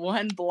there's this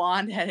one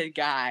blonde-headed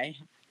guy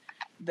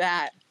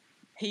that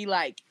he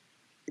like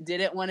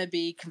didn't want to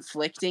be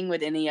conflicting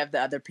with any of the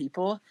other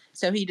people,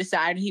 so he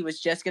decided he was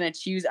just going to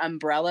choose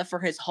umbrella for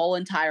his whole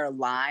entire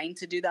line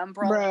to do the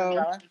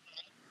umbrella.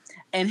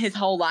 And his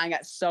whole line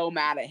got so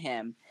mad at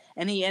him,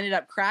 and he ended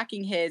up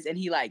cracking his, and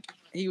he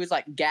was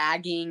like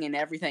gagging and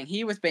everything.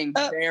 He was being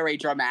very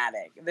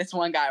dramatic. This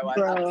one guy was.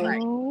 I was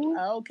like,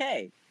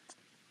 okay.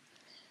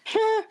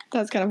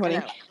 That's kind of funny.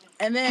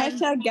 And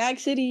then # Gag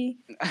City.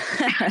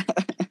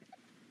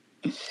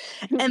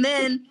 And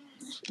then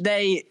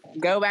they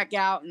go back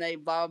out and they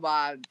blah,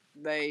 blah, blah.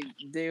 They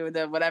do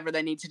the whatever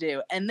they need to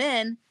do. And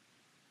then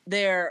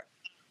they're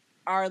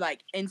are like,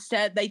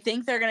 instead they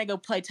think they're gonna go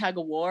play tug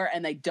of war,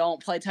 and they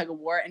don't play tug of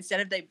war.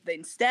 Instead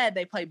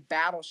they play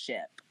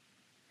Battleship.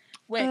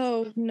 Which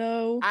Oh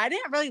no. I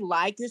didn't really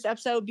like this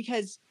episode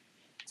because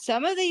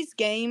some of these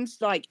games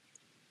like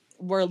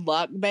were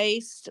luck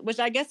based, which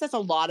I guess that's a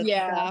lot of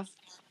stuff.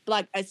 But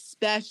like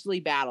especially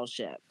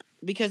Battleship,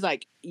 because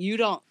like you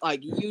don't like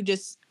you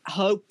just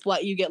hope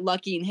like you get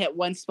lucky and hit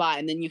one spot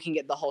and then you can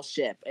get the whole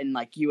ship and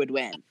like you would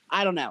win.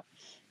 I don't know.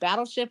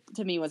 Battleship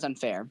to me was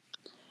unfair.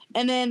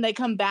 And then they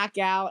come back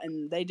out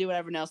and they do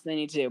whatever else they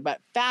need to do.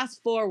 But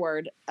fast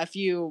forward a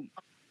few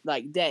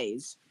like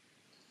days,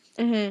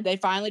 they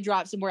finally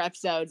drop some more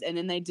episodes, and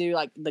then they do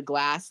like the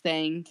glass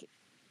thing,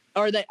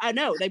 or they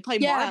play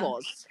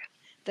marbles.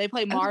 They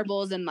play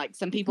marbles, and like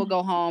some people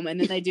go home, and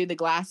then they do the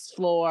glass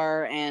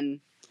floor and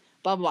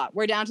blah blah blah.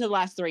 We're down to the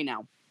last 3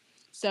 now.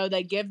 So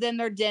they give them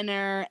their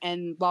dinner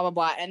and blah blah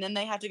blah, and then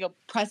they have to go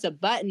press a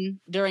button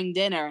during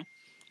dinner,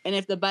 and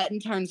if the button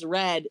turns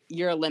red,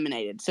 you're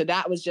eliminated. So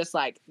that was just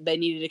like they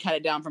needed to cut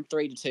it down from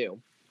 3 to 2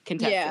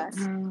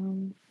 contestants.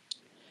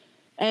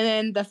 And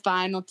then the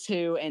final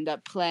 2 end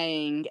up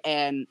playing,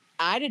 and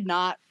I didn't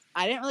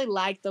really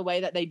like the way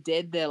that they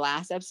did the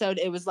last episode.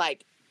 It was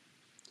like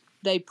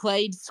they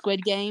played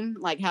Squid Game,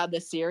 like how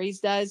the series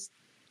does,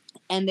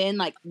 and then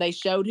like they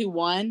showed who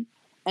won,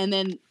 and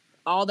then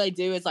all they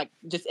do is like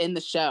just end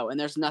the show, and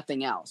there's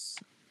nothing else.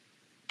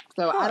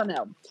 So I don't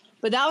know.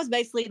 But that was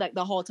basically like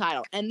the whole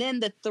title. And then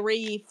the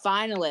 3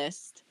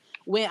 finalists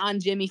went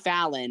on Jimmy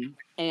Fallon,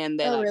 and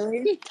they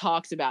really?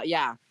 talked about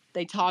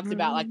they talked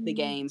about like the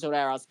games or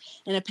whatever else.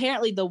 And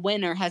apparently the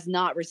winner has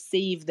not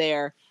received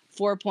their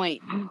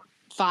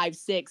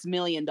 $4.56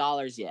 million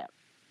yet.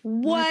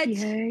 What?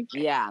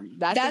 Yeah.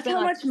 That's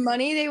how much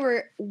money they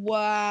were.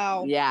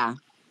 Wow. Yeah.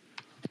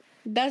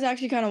 That's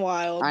actually kind of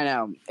wild. I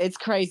know. It's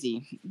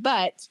crazy.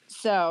 But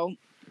so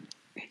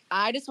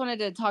I just wanted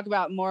to talk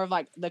about more of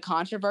like the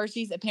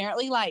controversies.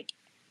 Apparently like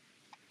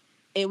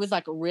it was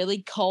like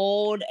really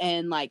cold,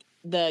 and like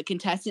the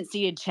contestants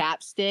needed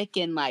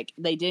chapstick, and like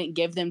they didn't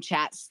give them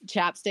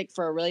chapstick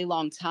for a really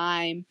long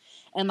time,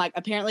 and like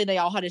apparently they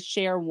all had to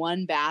share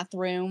one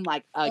bathroom,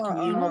 like a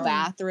communal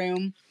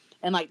bathroom,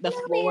 and like the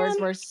floors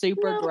were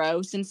super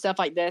gross and stuff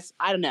like this.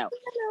 I don't know.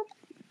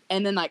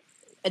 And then like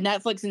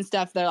Netflix and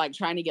stuff, they're like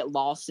trying to get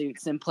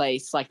lawsuits in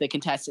place, like the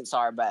contestants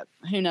are, but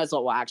who knows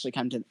what will actually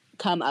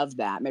come of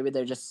that. Maybe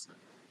they're just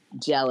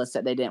jealous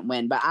that they didn't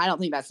win, but I don't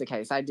think that's the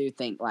case. I do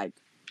think like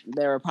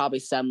there were probably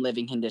some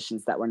living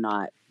conditions that were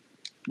not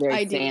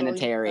very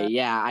sanitary.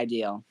 Yeah,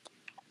 ideal.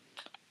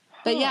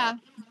 But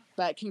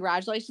but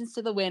congratulations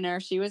to the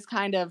winner. She was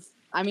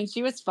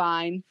she was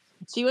fine.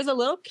 She was a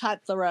little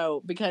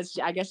cutthroat because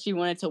I guess she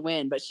wanted to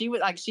win, but she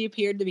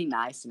appeared to be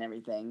nice and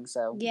everything.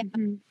 So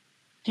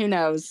who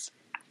knows?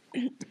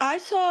 I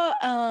saw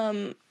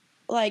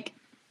like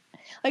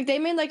they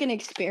made like an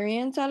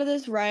experience out of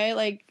this, right?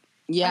 Like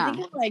I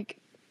think it's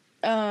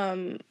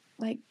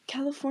like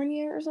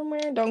California or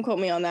somewhere. Don't quote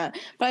me on that.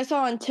 But I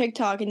saw on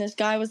TikTok, and this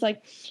guy was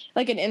like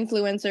an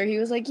influencer. He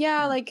was like,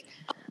 yeah, like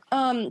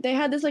they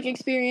had this like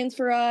experience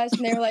for us,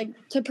 and they were like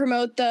to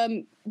promote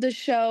the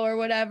show or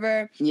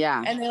whatever.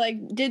 Yeah. And they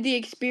like did the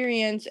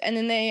experience, and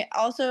then they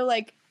also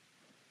like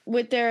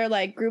with their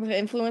like group of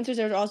influencers,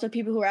 there was also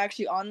people who were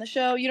actually on the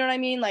show. You know what I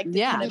mean? Like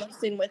they kind of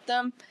listened with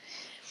them.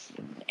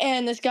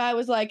 And this guy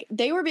was like,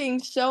 they were being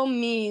so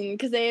mean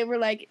because they were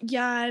like,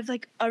 yeah, I've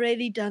like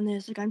already done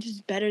this. Like, I'm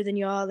just better than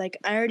y'all. Like,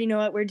 I already know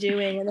what we're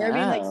doing. And they were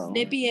being like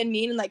snippy and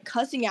mean and like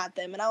cussing at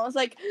them. And I was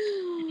like,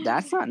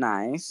 that's not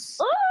nice.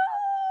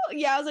 Oh,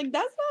 yeah. I was like,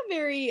 that's not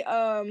very,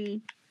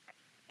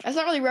 that's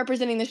not really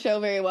representing the show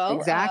very well.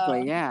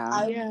 Exactly.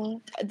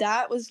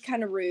 That was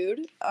kind of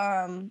rude.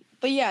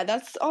 But yeah,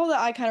 that's all that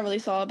I kind of really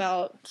saw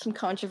about some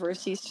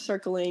controversies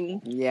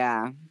circling.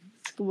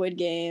 Squid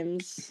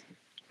Games.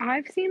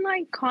 I've seen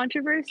like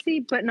controversy,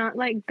 but not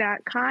like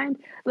that kind.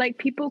 Like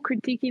people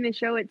critiquing the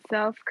show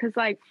itself, because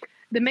like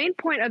the main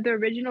point of the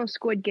original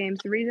Squid Games,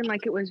 the reason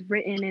like it was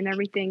written and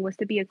everything was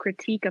to be a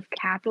critique of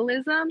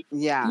capitalism.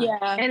 Yeah.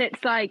 And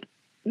it's like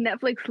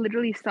Netflix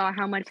literally saw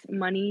how much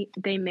money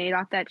they made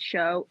off that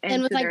show,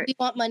 and was like, we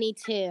want money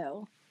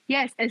too.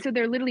 Yes, and so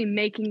they're literally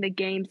making the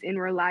games in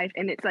real life,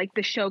 and it's like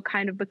the show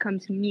kind of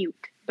becomes mute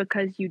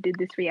because you did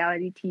this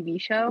reality TV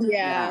show.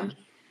 Yeah.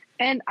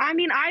 And I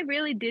mean, I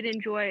really did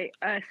enjoy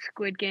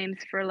Squid Games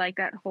for like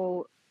that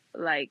whole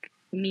like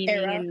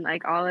meaning and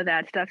like all of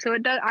that stuff. So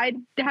it does. I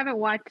haven't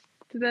watched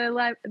the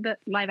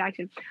live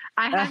action.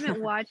 I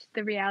haven't watched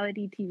the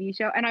reality TV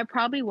show, and I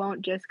probably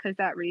won't just because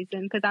that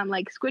reason. Because I'm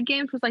like, Squid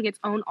Games was like its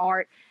own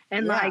art,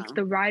 and like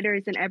the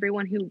writers and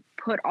everyone who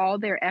put all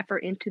their effort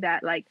into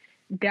that, like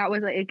that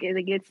was like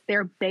it's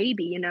their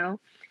baby, you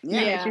know. Yeah.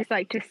 And it's just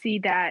like to see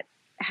that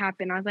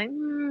happen. I was like,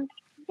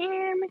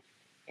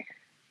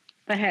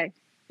 but hey.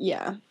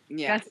 Yeah.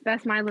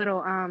 That's my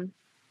little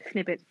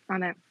snippet on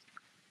that.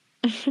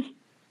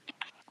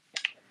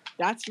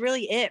 That's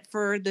really it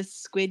for the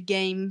Squid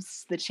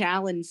Games, the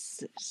challenge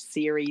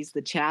series.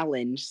 I'm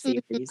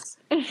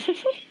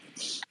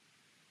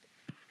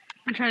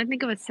trying to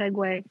think of a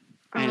segue.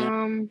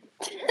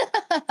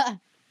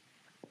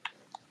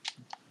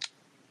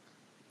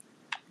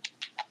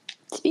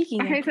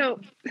 Speaking Okay,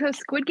 of, so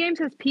Squid Games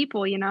has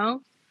people, you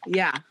know?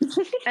 Yeah.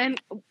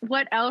 And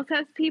what else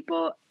has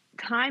people?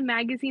 Time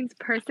Magazine's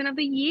Person of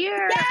the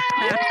Year.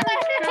 Yes!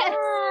 Oh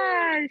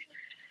my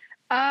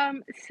gosh.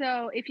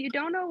 So if you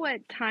don't know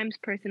what Time's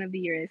Person of the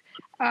Year is,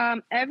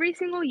 every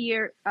single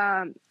year,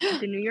 the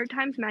New York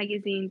Times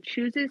Magazine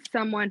chooses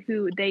someone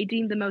who they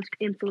deem the most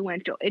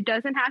influential. It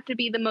doesn't have to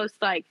be the most,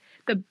 like,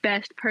 the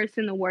best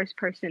person, the worst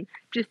person,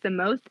 just the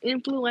most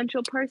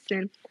influential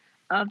person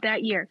of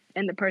that year.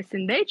 And the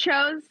person they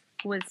chose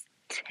was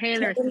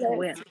Taylor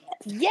Swift.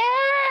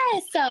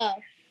 Yes.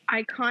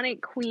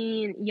 Iconic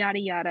queen, yada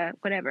yada,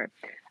 whatever.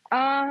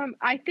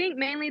 I think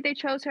mainly they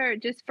chose her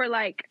just for,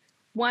 like,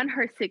 one,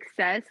 her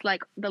success.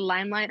 Like, the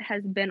limelight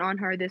has been on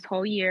her this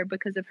whole year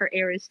because of her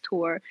Eras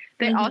tour.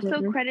 They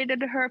also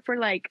credited her for,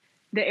 like,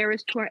 the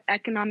Eras tour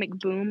economic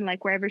boom.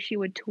 Like, wherever she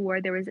would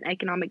tour, there was an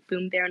economic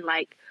boom there, and,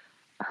 like,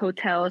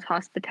 hotels,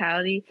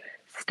 hospitality,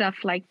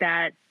 stuff like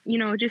that. You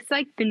know, just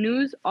like the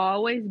news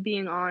always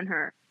being on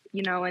her,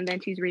 you know, and then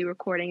she's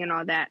re-recording and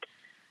all that.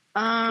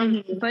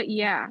 But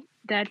yeah,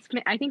 I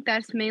think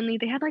that's mainly,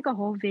 they had like a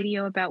whole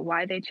video about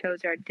why they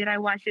chose her. Did I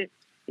watch it?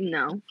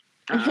 No.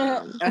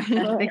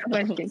 Next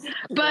question.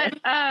 But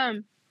I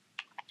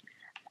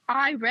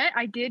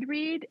did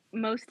read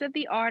most of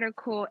the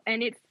article,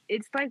 and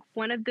it's like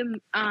one of the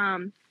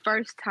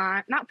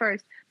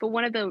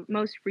one of the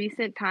most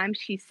recent times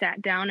she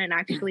sat down and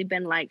actually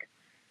been like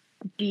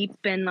deep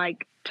and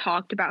like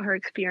talked about her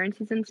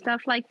experiences and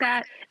stuff like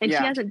that. And she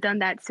hasn't done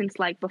that since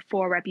like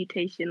before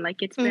Reputation.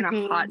 Like, it's been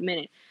a hot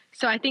minute.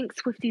 So I think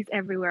Swifties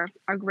everywhere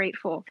are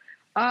grateful.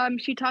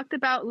 She talked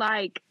about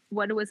like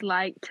what it was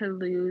like to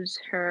lose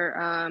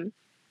her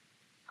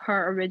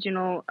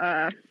original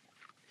her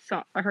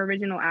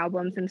original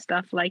albums and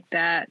stuff like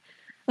that.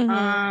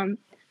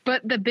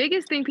 But the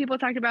biggest thing people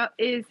talked about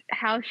is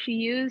how she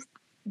used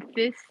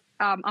this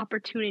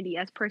opportunity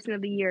as Person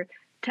of the Year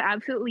to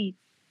absolutely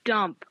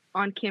dump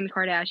on Kim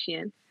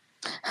Kardashian.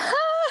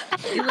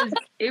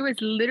 It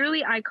was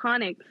literally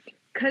iconic,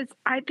 because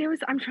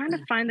I'm trying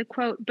to find the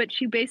quote, but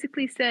she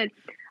basically said,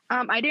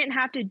 I didn't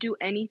have to do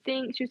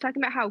anything. She was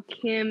talking about how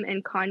Kim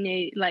and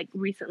Kanye, like,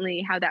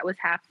 recently, how that was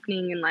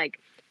happening, and like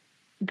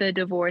the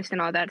divorce and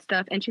all that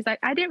stuff. And she's like,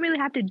 I didn't really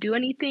have to do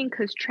anything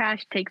because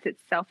trash takes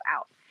itself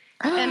out.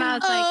 And I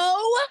was like,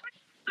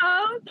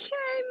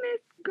 okay,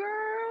 Miss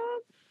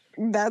Girl.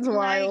 That's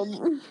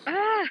wild.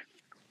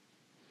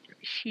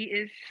 She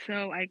is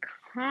so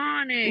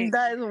iconic.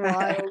 That is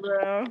wild,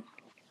 bro.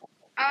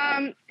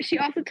 She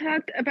also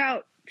talked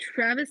about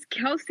Travis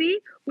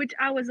Kelce, which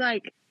I was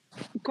like,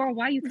 girl,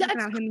 why are you talking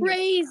about him in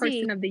your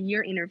Person of the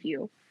Year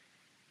interview?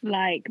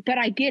 Like, but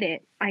I get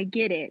it.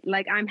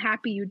 Like, I'm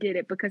happy you did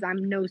it because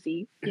I'm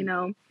nosy, you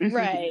know?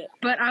 Right.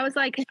 But I was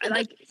like,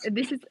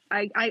 this is,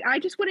 I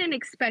just wouldn't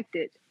expect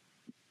it.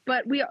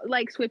 But we,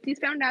 like, Swifties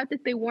found out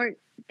that they weren't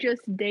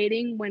just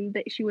dating when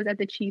she was at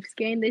the Chiefs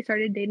game. They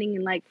started dating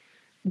in, like,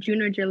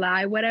 June or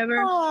July, whatever.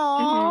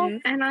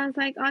 And I was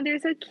like, oh, they're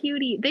so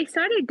cutie. They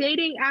started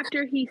dating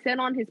after he said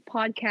on his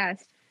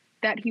podcast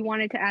that he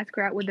wanted to ask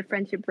her out with the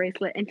friendship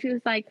bracelet. And she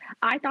was like,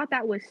 I thought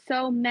that was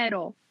so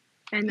metal.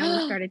 And then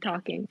we started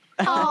talking.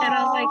 And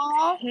I was like,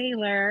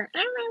 Taylor.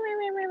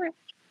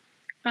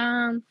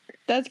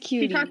 That's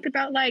cute. She talked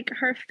about like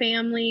her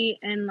family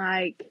and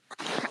like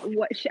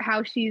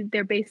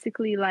they're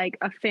basically like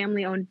a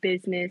family-owned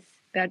business,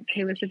 that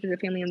Taylor Swift is a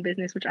family-owned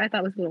business, which I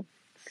thought was a little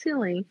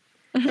silly.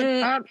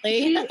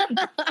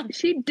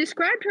 She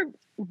described her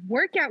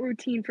workout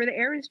routine for the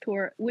Eras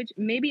tour, which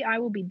maybe I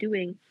will be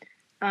doing,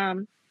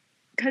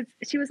 because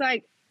she was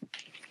like,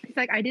 it's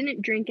like, I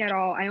didn't drink at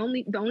all.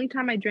 The only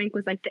time I drank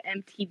was like the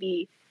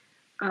MTV,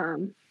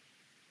 the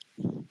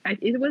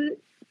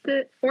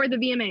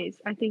VMAs.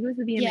 I think it was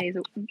the VMAs.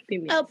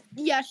 VMAs. Oh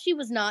yeah, she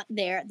was not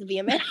there at the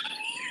VMAs.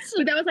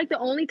 But that was like the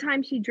only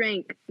time she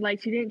drank.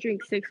 Like, she didn't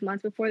drink 6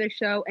 months before the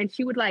show, and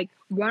she would like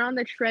run on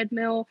the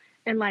treadmill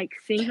and like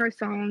sing her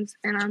songs.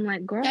 And I'm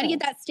like, girl, gotta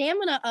get that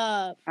stamina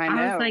up. I know.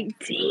 I was like,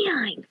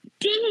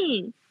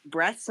 dang.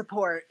 Breath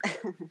support.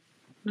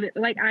 I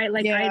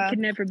could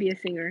never be a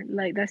singer.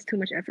 Like, that's too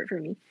much effort for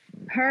me.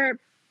 Her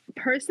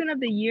Person of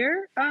the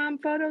Year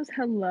photos,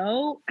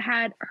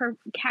 had her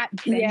cat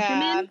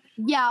Benjamin.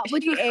 Yeah,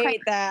 which she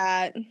ate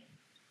that.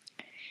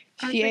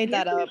 She ate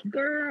that up,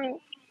 girl.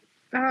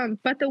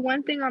 But the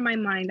one thing on my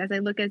mind as I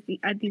look at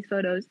these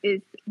photos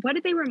is, what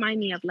did they remind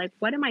me of? Like,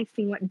 what am I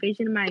seeing? What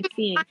vision am I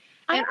seeing?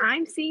 And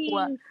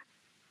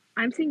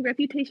I'm seeing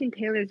Reputation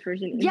Taylor's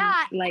version.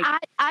 Like,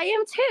 I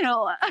am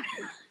too.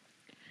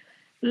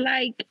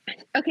 Like,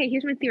 okay,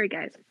 here's my theory,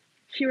 guys.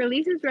 She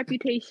releases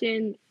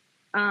Reputation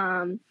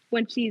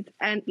when she's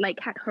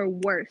like at her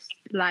worst.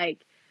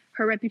 Like,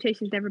 her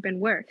reputation's never been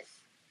worse.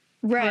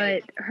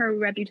 right? But her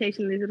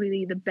reputation is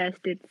literally the best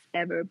it's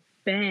ever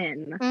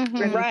been.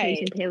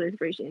 Reputation Taylor's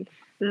version.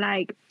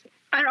 Like,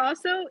 and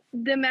also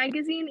the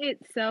magazine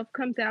itself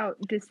comes out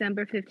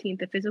December 15th,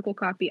 the physical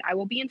copy. I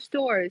will be in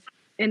stores,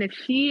 and if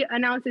she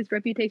announces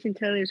Reputation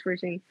Taylor's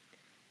version,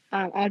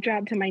 I'll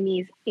drop to my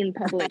knees in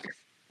Publix.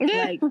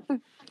 Like,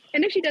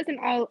 and if she doesn't,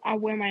 I'll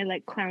wear my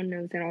like clown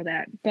nose and all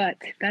that. But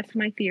that's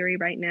my theory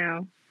right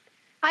now.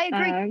 I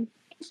agree.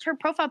 Changed her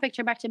profile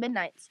picture back to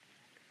Midnight's.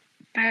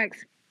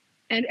 Facts.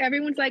 And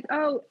everyone's like,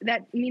 oh,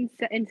 that means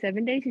in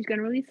 7 days she's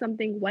gonna release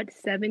something. What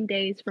 7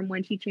 days from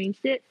when she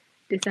changed it?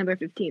 December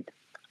 15th.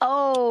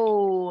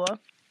 Oh.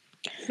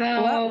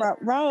 So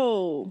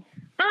Bro.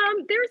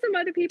 there's some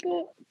other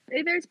people.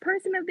 There's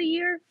person of the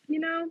year,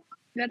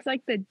 that's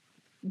like the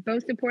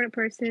most important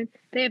person.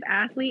 They have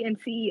athlete and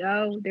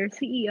CEO. Their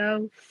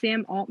CEO,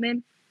 Sam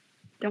Altman.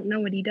 Don't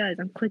know what he does.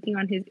 I'm clicking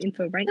on his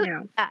info right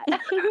now.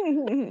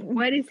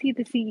 What is he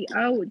the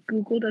CEO?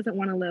 Google doesn't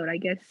want to load. I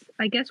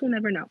guess we'll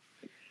never know.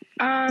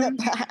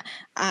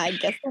 I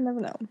guess we'll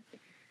never know.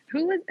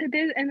 Who was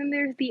there? And then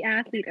there's the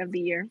athlete of the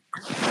year,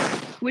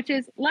 which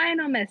is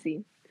Lionel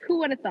Messi. Who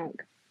would have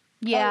thunk?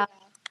 Yeah.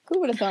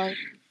 Who would have thunk?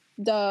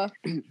 Duh.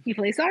 He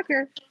plays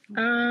soccer.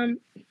 I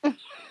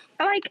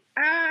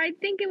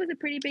think it was a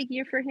pretty big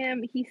year for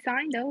him. He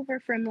signed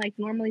over from like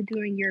normally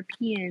doing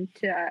European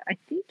to I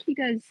think he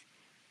does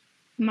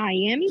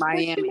Miami.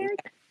 Miami.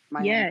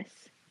 Yes.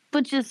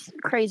 Which is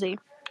crazy.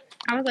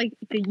 I was like,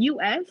 the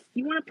U.S.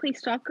 You want to play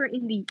soccer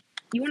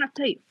you want to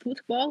play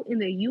football in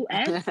the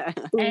U.S.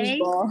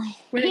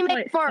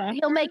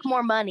 He'll make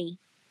more money.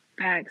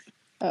 Facts.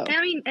 Oh.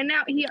 I mean, and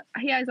now he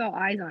has all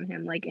eyes on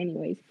him. Like,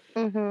 anyways.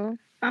 Mm-hmm.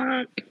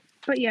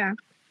 But yeah,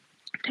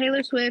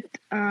 Taylor Swift.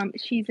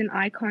 She's an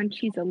icon.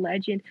 She's a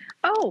legend.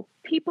 Oh,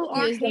 people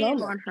are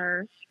hating on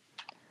her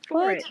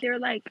for it. They're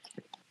like,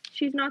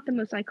 she's not the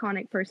most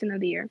iconic person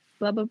of the year.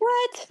 Blah blah.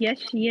 What? Yes,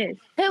 she is.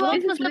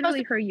 This is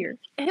literally her year.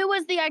 Who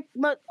was the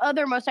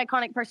other most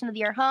iconic person of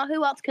the year? Huh?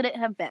 Who else could it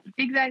have been?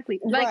 Exactly.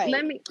 Like,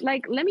 let me.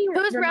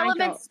 Whose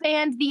relevance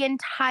spanned the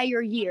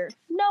entire year?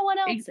 No one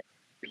else.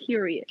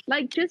 Period.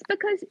 Like, just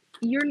because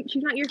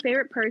she's not your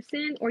favorite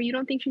person or you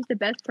don't think she's the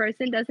best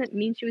person doesn't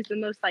mean she was the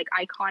most like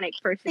iconic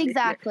person.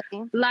 Exactly.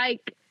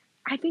 Like,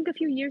 I think a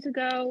few years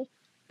ago,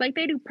 like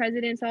they do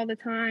presidents all the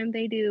time.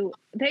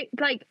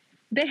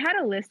 They had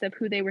a list of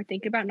who they were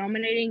thinking about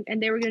nominating,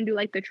 and they were gonna do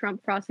like the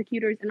Trump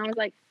prosecutors, and I was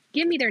like,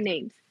 give me their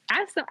names.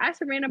 Ask a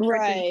random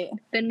person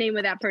the name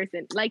of that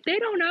person. Like, they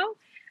don't know,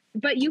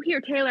 but you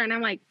hear Taylor, and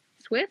I'm like,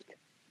 Swift.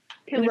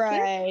 Taylor Swift?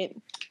 Right.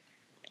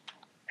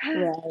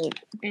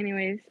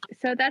 Anyways,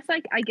 so that's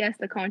like, I guess,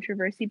 the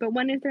controversy. But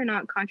when is there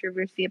not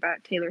controversy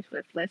about Taylor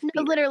Swift?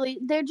 Literally,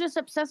 they're just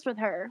obsessed with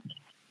her.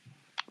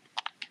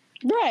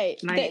 Right.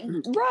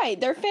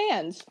 They're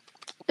fans.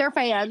 They're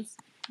fans.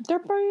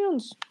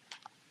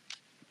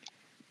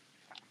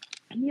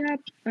 Yep.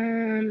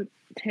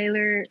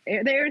 Taylor.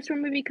 The Aerosmith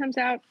movie comes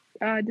out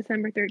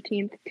December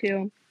 13th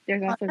too.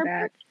 There's also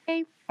that.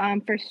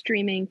 For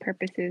streaming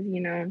purposes,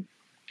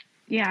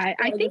 Yeah,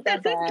 I think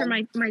that's it for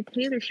my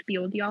Taylor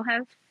spiel. Do y'all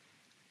have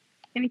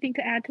anything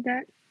to add to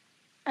that?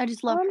 I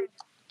just love her.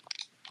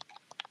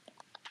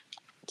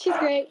 She's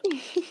great.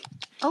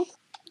 Oh.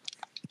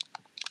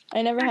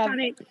 I never have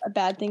a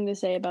bad thing to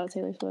say about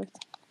Taylor Swift.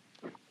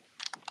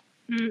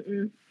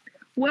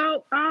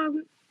 Well,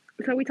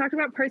 so we talked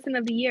about person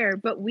of the year,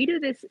 but we do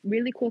this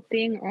really cool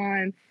thing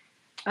on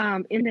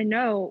In the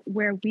Know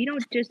where we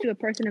don't just do a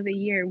person of the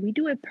year, we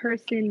do a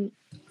person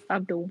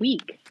of the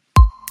week.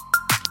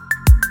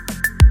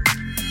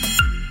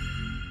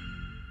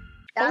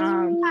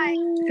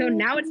 So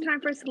now it's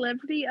time for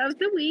celebrity of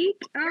the week.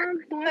 Who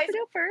wants to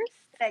go first?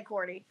 Okay,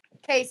 Courtney.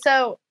 Okay,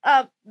 so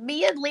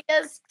me and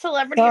Leah's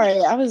celebrity. Sorry,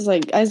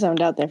 I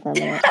zoned out there for a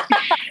minute.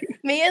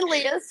 Me and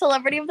Leah's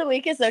celebrity of the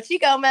week is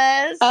Xochitl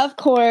Gomez. Of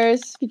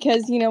course,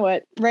 because you know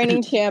what?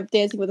 Reigning champ,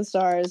 Dancing with the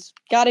Stars.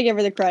 Gotta give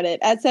her the credit.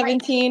 At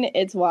 17,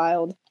 it's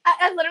wild.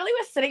 I literally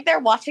was sitting there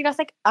watching. I was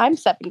like, I'm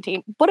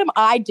 17. What am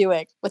I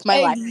doing with my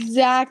life?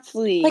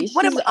 Exactly. Like,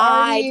 what am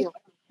I doing?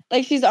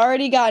 Like, she's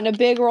already gotten a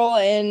big role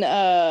in,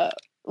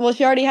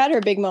 she already had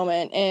her big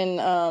moment in,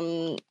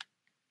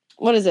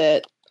 what is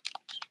it?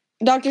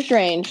 Doctor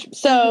Strange.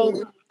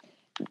 So,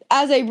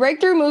 as a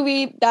breakthrough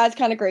movie, that's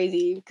kind of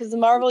crazy, because the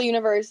Marvel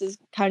Universe is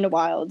kind of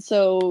wild.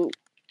 So,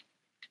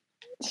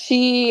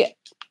 she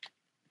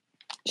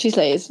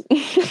slays.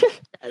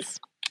 Yes.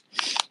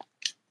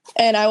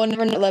 And I will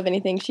never not love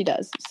anything she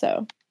does,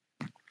 so.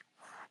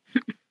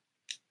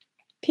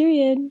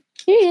 Period.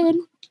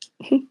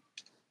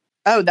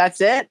 Oh, that's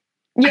it?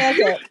 Yeah, that's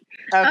it.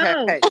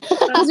 Okay.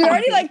 Because we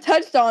already,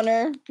 touched on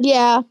her.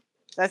 Yeah.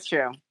 That's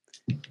true.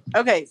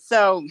 Okay,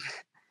 so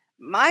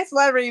my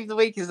celebrity of the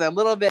week is a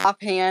little bit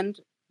offhand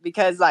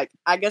because,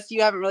 I guess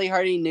you haven't really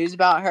heard any news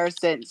about her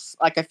since,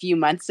 a few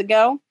months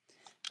ago.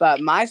 But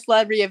my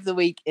celebrity of the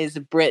week is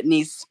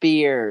Britney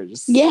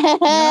Spears. Yes.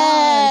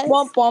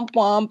 Womp, womp,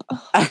 womp.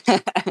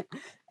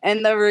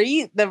 And the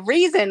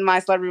reason my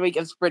celebrity of the week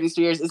is Britney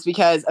Spears is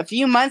because a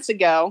few months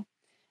ago,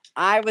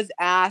 I was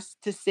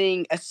asked to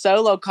sing a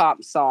solo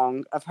comp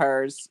song of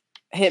hers,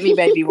 Hit Me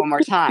Baby One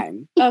More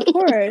Time. Of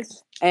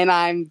course. And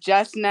I'm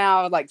just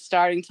now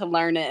starting to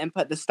learn it and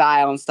put the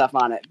style and stuff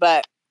on it.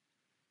 But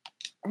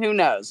who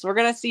knows? We're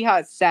going to see how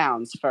it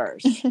sounds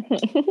first.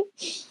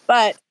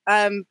 But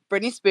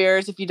Britney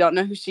Spears, if you don't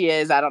know who she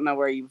is, I don't know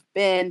where you've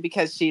been,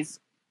 because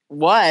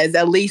was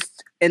at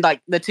least in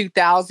like the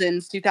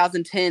 2000s,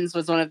 2010s,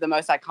 was one of the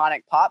most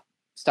iconic pop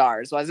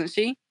stars, wasn't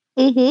she?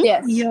 Mm-hmm.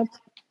 Yes. Yep.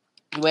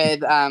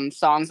 With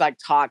songs like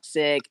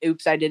Toxic,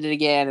 Oops, I Did It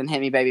Again, and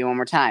Hit Me Baby One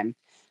More Time.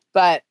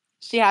 But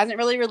she hasn't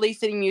really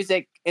released any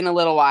music in a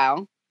little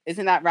while.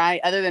 Isn't that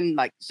right? Other than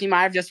like she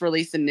might have just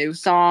released a new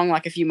song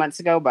like a few months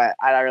ago, but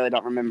I really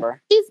don't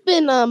remember. She's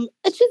been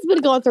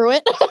going through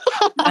it.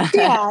 She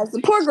has.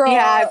 Poor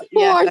girl.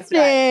 Poor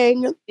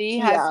thing. Right. She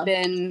has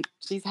been.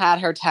 She's had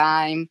her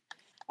time.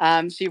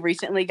 She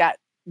recently got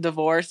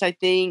divorced, I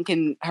think,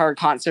 and her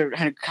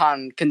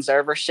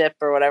conservatorship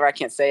or whatever. I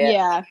can't say it.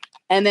 Yeah.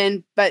 And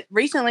then, but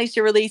recently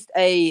she released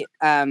a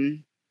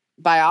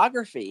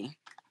biography.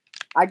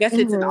 I guess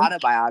it's an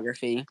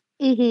autobiography.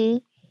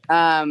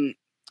 Mm-hmm.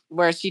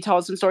 Where she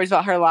told some stories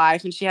about her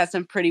life, and she has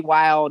some pretty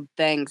wild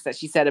things that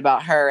she said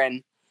about her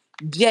and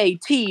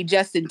JT,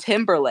 Justin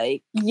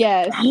Timberlake.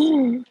 Yes.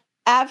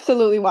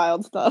 Absolutely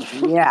wild stuff.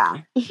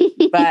 Yeah.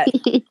 But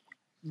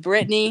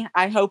Brittany,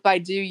 I hope I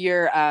do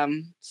your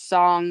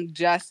song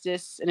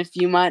justice in a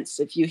few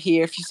months. If you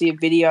see a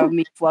video of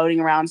me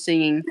floating around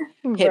singing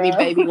Hit Me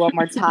Baby One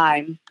More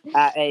Time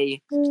at a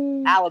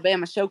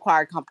Alabama show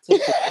choir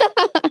competition,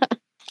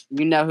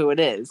 you know who it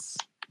is.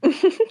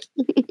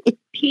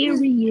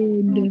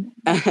 Period.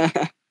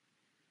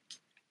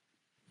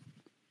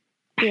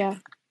 Yeah.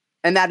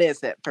 And that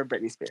is it for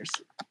Britney Spears.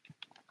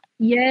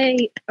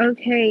 Yay.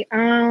 Okay.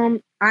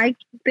 I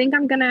think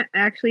I'm gonna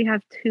actually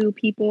have two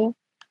people.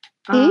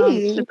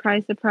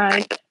 Surprise,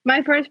 surprise.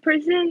 My first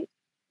person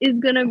is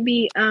gonna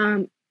be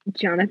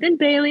Jonathan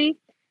Bailey.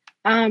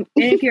 And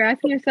if you're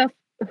asking yourself,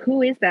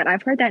 who is that?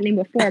 I've heard that name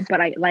before, but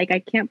I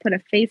can't put a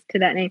face to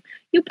that name.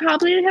 You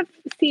probably have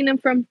seen him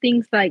from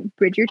things like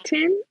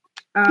Bridgerton.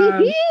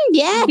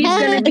 Yeah. He's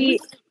gonna be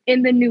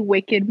in the new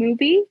Wicked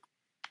movie.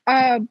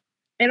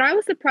 And I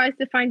was surprised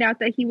to find out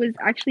that he was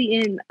actually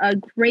in a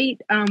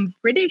great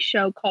British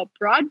show called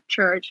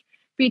Broadchurch,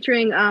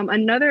 featuring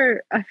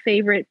another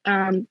favorite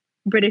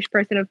British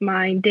person of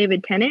mine,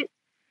 David Tennant.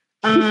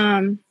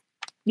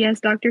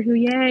 Yes, Doctor Who,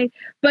 yay.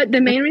 But the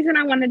main reason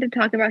I wanted to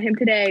talk about him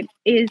today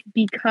is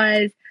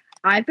because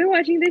I've been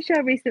watching this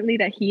show recently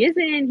that he is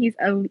in. He's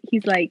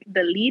like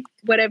the lead,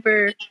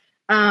 whatever,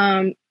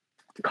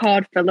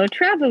 called Fellow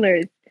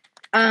Travelers.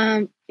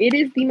 It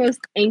is the most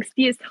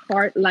angstiest,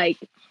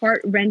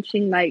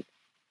 heart-wrenching, like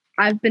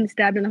I've been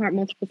stabbed in the heart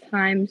multiple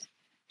times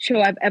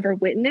show I've ever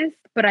witnessed,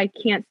 but I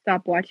can't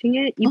stop watching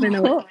it, even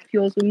though it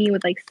fuels me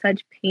with like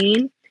such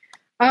pain.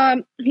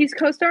 He's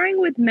co-starring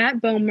with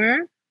Matt Bomer,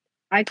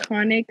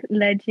 iconic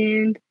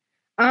legend.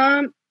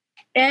 And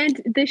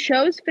the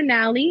show's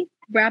finale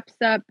wraps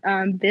up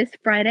this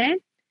Friday,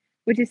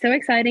 which is so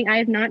exciting. I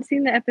have not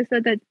seen the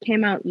episode that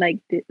came out like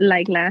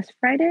last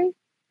Friday.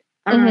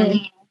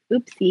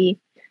 Oopsie.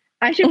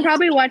 I should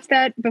probably watch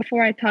that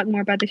before I talk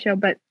more about the show.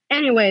 But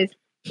anyways,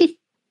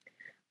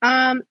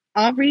 I'll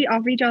read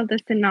y'all the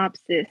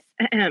synopsis.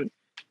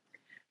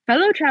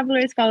 Fellow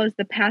Travelers follows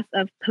the paths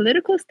of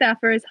political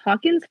staffers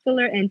Hawkins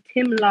Fuller and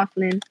Tim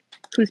Laughlin,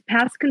 whose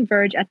paths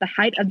converge at the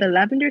height of the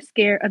Lavender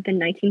Scare of the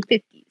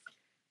 1950s.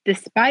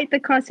 Despite the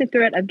constant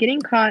threat of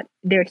getting caught,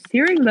 their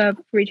searing love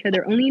for each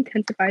other only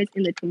intensifies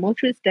in the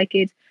tumultuous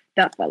decades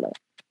that follow.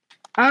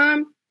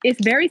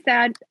 It's very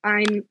sad.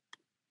 I'm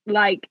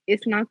like,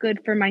 it's not good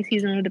for my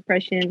seasonal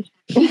depression.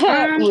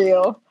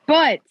 Real.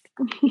 But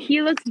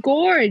he looks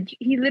gorge.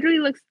 He literally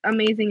looks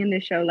amazing in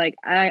this show. Oh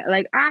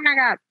my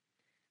god.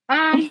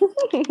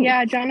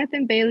 Yeah,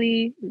 Jonathan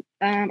Bailey.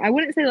 I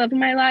wouldn't say love of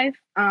my life.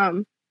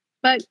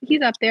 But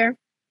he's up there.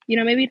 You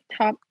know, maybe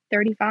top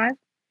 35.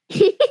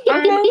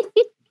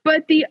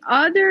 But the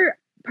other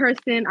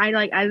person I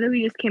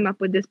literally just came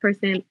up with this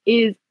person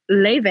is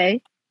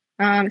Laufey,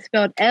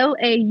 spelled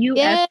Laufey.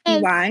 Yes.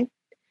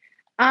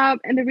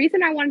 And the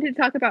reason I wanted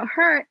to talk about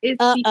her is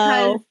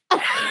because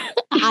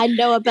I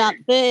know about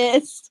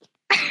this.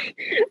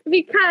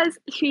 Because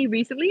she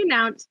recently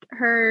announced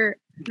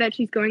that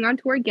she's going on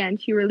tour again.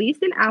 She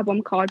released an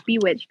album called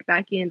Bewitched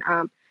back in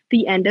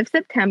the end of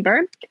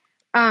September.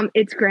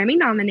 It's Grammy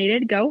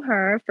nominated. Go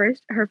her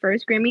first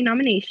Grammy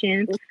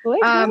nomination.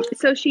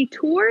 So she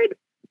toured.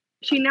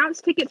 She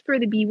announced tickets for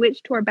the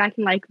Bewitched tour back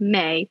in like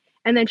May,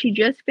 and then she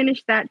just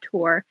finished that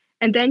tour.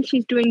 And then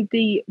she's doing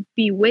the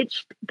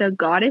Bewitched the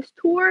Goddess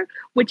tour,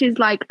 which is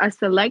like a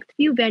select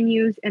few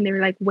venues, and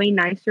they're like way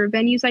nicer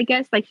venues, I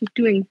guess. Like she's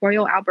doing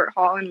Royal Albert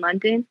Hall in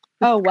London.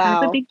 Oh wow,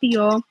 kind of a big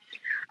deal.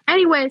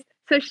 Anyways,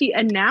 so she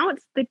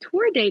announced the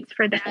tour dates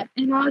for that,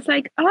 and I was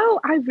like, "Oh,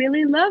 I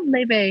really love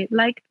Laufey.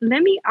 Like,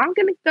 I'm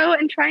gonna go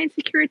and try and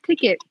secure a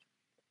ticket."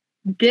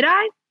 Did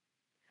I?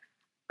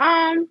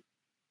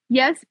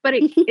 Yes, but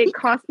it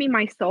cost me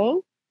my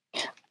soul.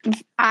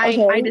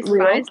 I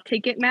despise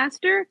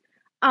Ticketmaster.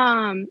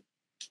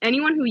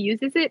 Anyone who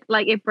uses it,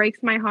 like, it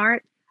breaks my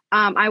heart.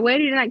 I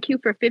waited in that queue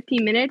for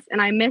 15 minutes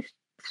and I missed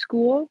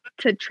school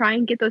to try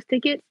and get those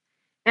tickets,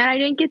 and I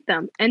didn't get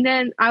them. And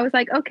then I was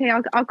like, okay,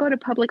 I'll go to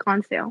public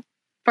on sale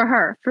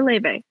for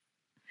Laufey.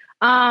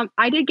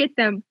 I did get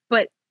them,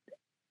 but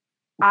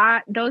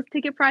those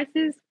ticket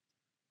prices.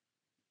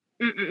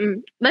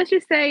 Let's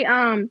just say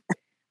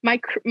my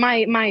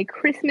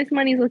Christmas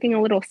money is looking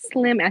a little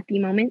slim at the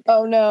moment.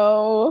 Oh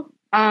no.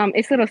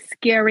 It's a little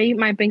scary.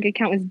 My bank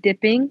account is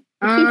dipping.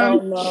 Oh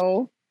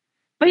no.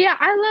 But yeah,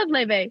 I love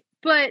Leve,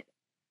 but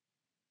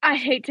I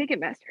hate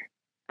Ticketmaster.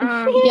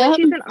 Yep.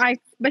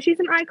 But she's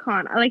an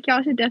icon. Like,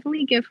 y'all should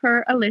definitely give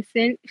her a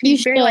listen. You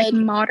She's very like should.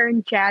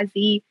 modern,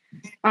 jazzy.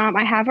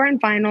 I have her in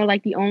vinyl.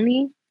 Like I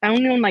only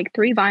own like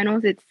 3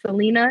 vinyls. It's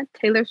Selena,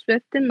 Taylor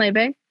Swift, and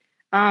Leve.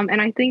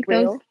 And I think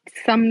those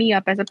sum me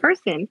up as a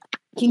person.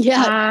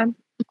 Yeah.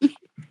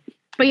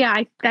 But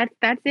yeah,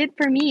 that's it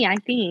for me, I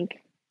think.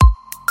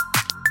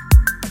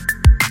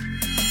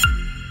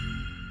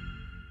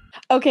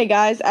 Okay,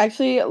 guys.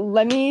 Actually,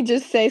 let me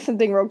just say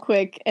something real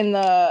quick in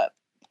the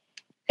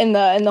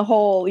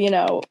whole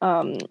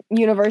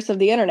universe of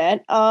the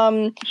internet.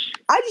 I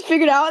just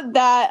figured out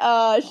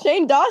that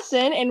Shane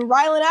Dawson and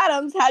Rylan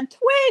Adams had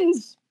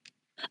twins.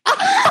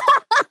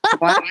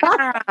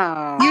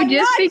 Wow. You I'm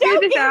just not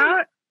figured this joking.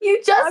 out?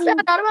 You just found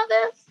out about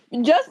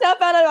this? Just now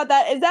found out about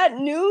that. Is that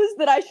news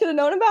that I should have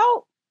known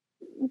about?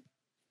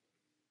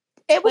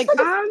 It was Like,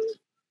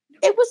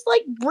 it was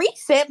like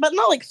recent, but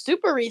not like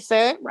super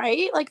recent,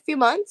 right? Like a few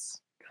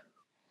months.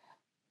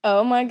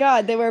 Oh my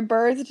God, they were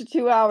birthed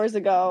 2 hours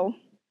ago.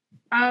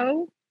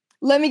 Oh,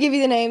 Let me give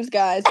you the names,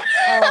 guys.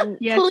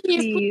 yes,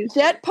 Please. please.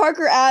 Jet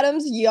Parker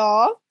Adams,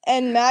 yaw,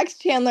 and Max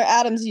Chandler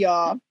Adams,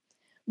 yaw.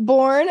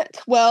 Born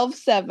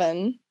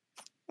 12/7.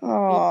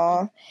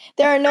 Aww.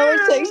 There are no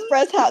words to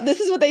express how. This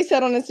is what they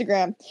said on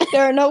Instagram.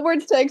 There are no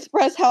words to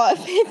express how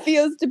it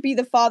feels to be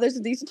the fathers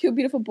of these 2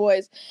 beautiful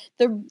boys.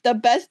 The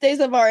best days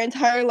of our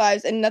entire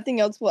lives, and nothing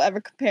else will ever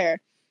compare.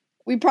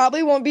 We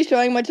probably won't be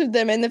showing much of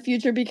them in the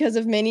future because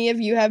of many of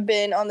you have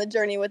been on the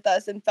journey with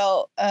us and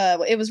felt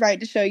it was right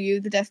to show you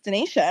the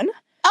destination.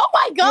 Oh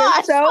my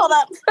gosh! so Hold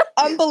up.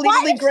 Unbelievably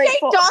Why does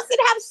grateful. Shane Dawson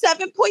have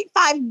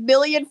 7.5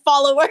 million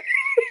followers?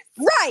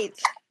 Right.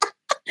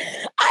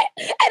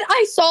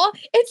 I saw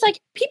it's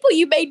like people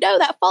you may know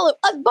that follow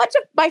a bunch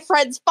of my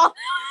friends follow.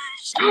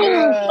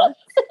 I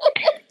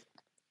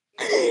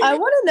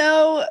want to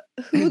know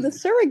who the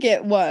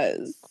surrogate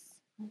was.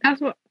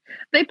 That's what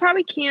they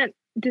probably can't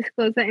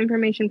disclose that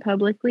information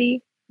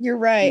publicly. You're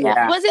right.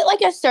 Yeah. Was it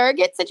like a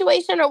surrogate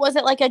situation or was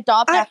it like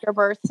adopt after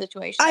birth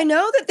situation? I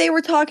know that they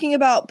were talking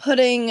about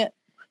putting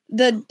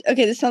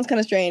okay, this sounds kind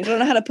of strange. I don't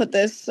know how to put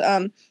this.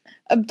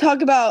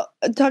 Talk about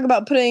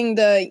putting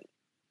the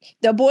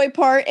boy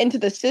part into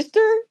the sister.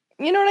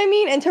 You know what I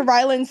mean? Into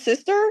Rylan's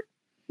sister.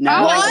 No.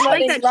 Oh, What?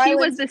 like that she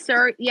was Rylan's- the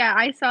surrogate. Yeah,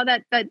 I saw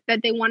that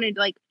they wanted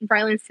like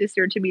Rylan's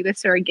sister to be the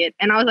surrogate,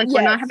 and I was like,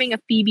 we're not Yes. having a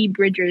Phoebe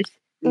Bridgers,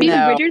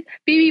 No.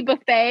 Phoebe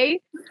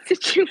Buffet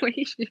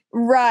situation.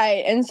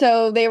 Right. And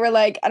so they were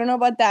like, I don't know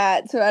about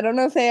that. So I don't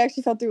know if they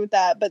actually fell through with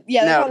that. But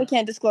yeah, they No. probably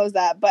can't disclose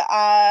that. But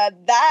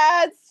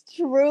that's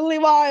truly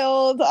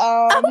wild.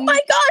 Oh my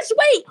gosh,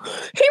 wait.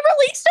 He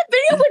released a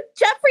video with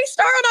Jeffree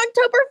Star on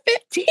October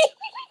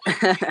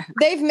 15th.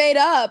 They've made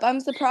up. I'm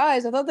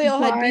surprised. I thought they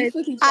all had beef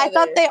with each other. I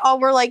thought they all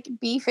were like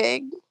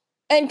beefing.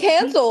 And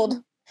canceled.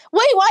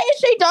 Wait, why is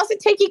Shane Dawson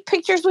taking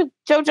pictures with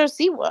JoJo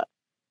Siwa?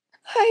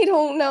 I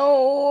don't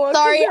know.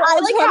 Sorry, They're I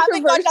all like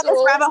haven't gone down this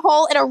controversial. rabbit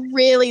hole in a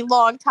really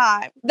long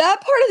time.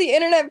 That part of the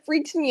internet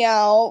freaks me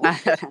out.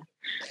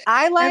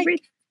 I like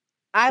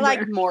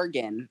Yeah.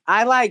 Morgan.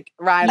 I like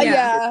Riley.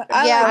 Yeah,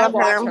 I Yeah, I love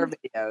watch her. her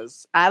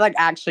videos. I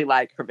actually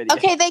like her videos.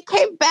 Okay, they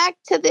came back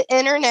to the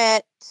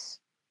internet.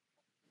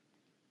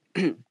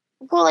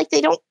 Well, like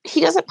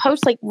he doesn't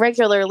post like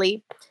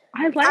regularly.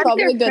 I like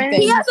Probably their a good friends.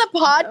 thing. He has a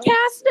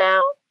podcast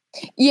now.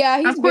 Yeah,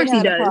 he's Of course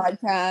been he had a does.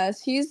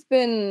 podcast. He's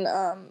been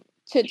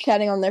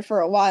chit-chatting on there for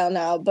a while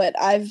now, but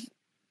I've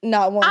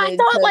not wanted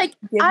thought, to like,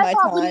 give I my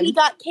thought when time. he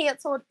got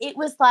canceled, it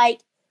was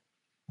like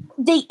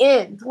the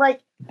end.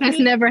 Like, That's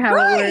never how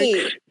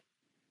it works.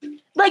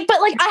 Right. but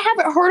I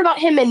haven't heard about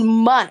him in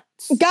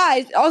months.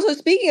 Guys, also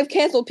speaking of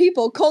canceled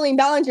people, Colleen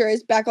Ballinger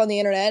is back on the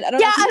internet. I don't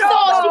Yeah, know if I you know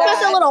saw about she does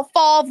that. a little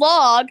fall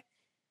vlog.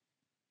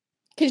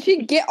 Can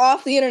she get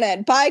off the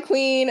internet? Bye,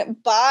 Queen.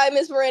 Bye,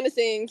 Miss Miranda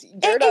Sings.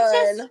 You're It's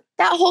done. just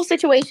that whole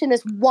situation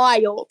is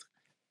wild.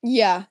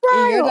 Yeah,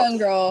 you're Wild. done,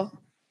 girl.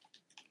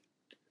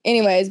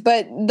 Anyways,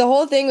 but the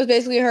whole thing was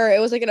basically her. It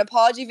was like an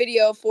apology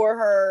video for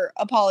her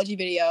apology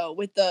video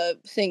with the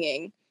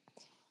singing.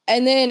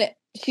 And then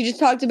she just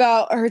talked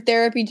about her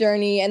therapy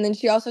journey. And then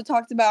she also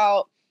talked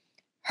about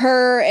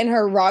her and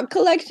her rock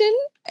collection.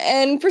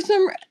 And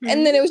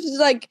and then it was just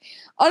like,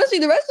 honestly,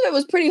 the rest of it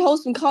was pretty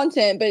wholesome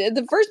content. But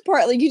the first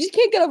part, like, you just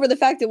can't get over the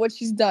fact that what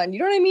she's done. You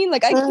know what I mean?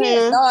 Like,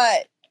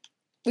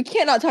 we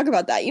can't not talk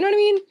about that. You know what I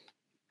mean?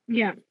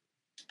 Yeah.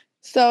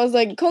 So I was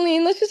like,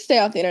 Colleen, let's just stay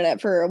off the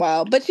internet for a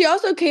while. But she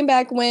also came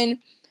back when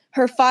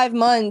her 5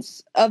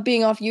 months of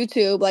being off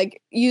YouTube, like,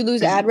 you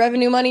lose ad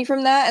revenue money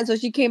from that. And so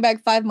she came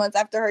back 5 months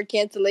after her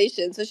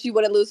cancellation, so she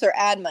wouldn't lose her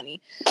ad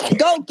money.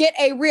 Go get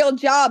a real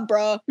job,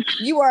 bro.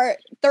 You are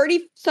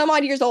 30 some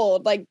odd years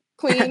old. Like,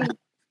 Queen.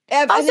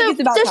 I Also, think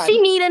it's about does time.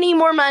 she need any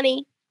more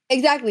money?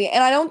 Exactly.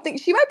 And I don't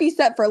think she might be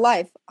set for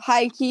life.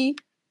 High key.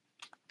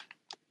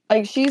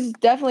 Like, she's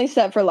definitely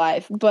set for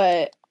life,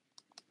 but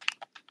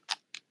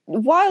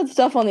wild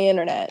stuff on the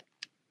internet.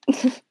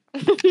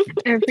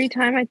 Every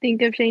time I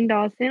think of Shane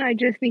Dawson, I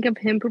just think of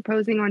him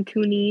proposing on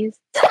 2 knees.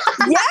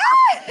 Yeah!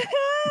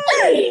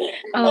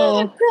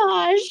 Oh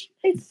gosh.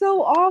 It's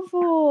so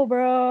awful,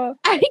 bro.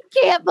 I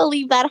can't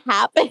believe that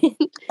happened.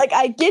 Like,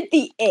 I get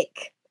the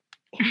ick.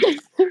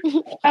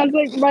 I was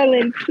like,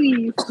 Marlon,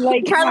 please.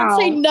 Like, Carlin, how?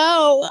 say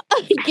no.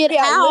 Get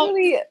Yeah, out.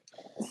 literally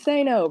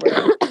say no, bro.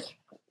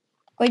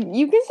 Like,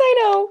 you can say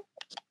no.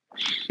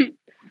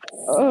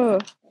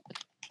 Ugh.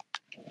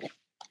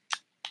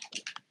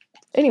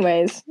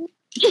 Anyways,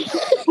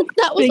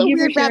 That was Thank a you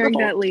for weird rabbit sharing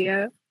hole. that,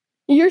 Leah.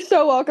 you're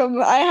so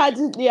welcome.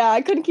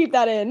 I couldn't keep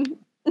that in.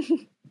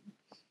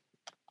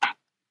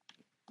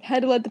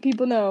 Had to let the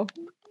people know.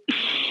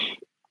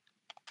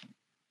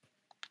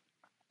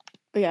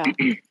 But yeah.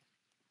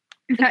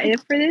 Is that it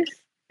for this?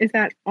 Is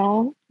that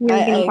all we're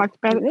going to talk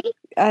about?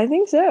 I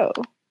think so.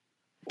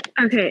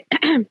 Okay.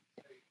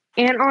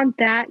 And on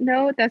that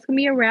note, that's going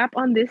to be a wrap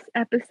on this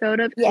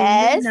episode of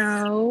Yes. In the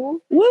Know.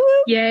 Woo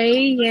woo. Yay,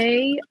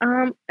 yay.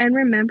 And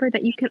remember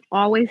that you can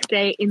always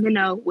stay in the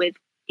know with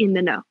In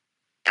the Know.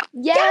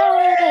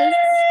 Yes.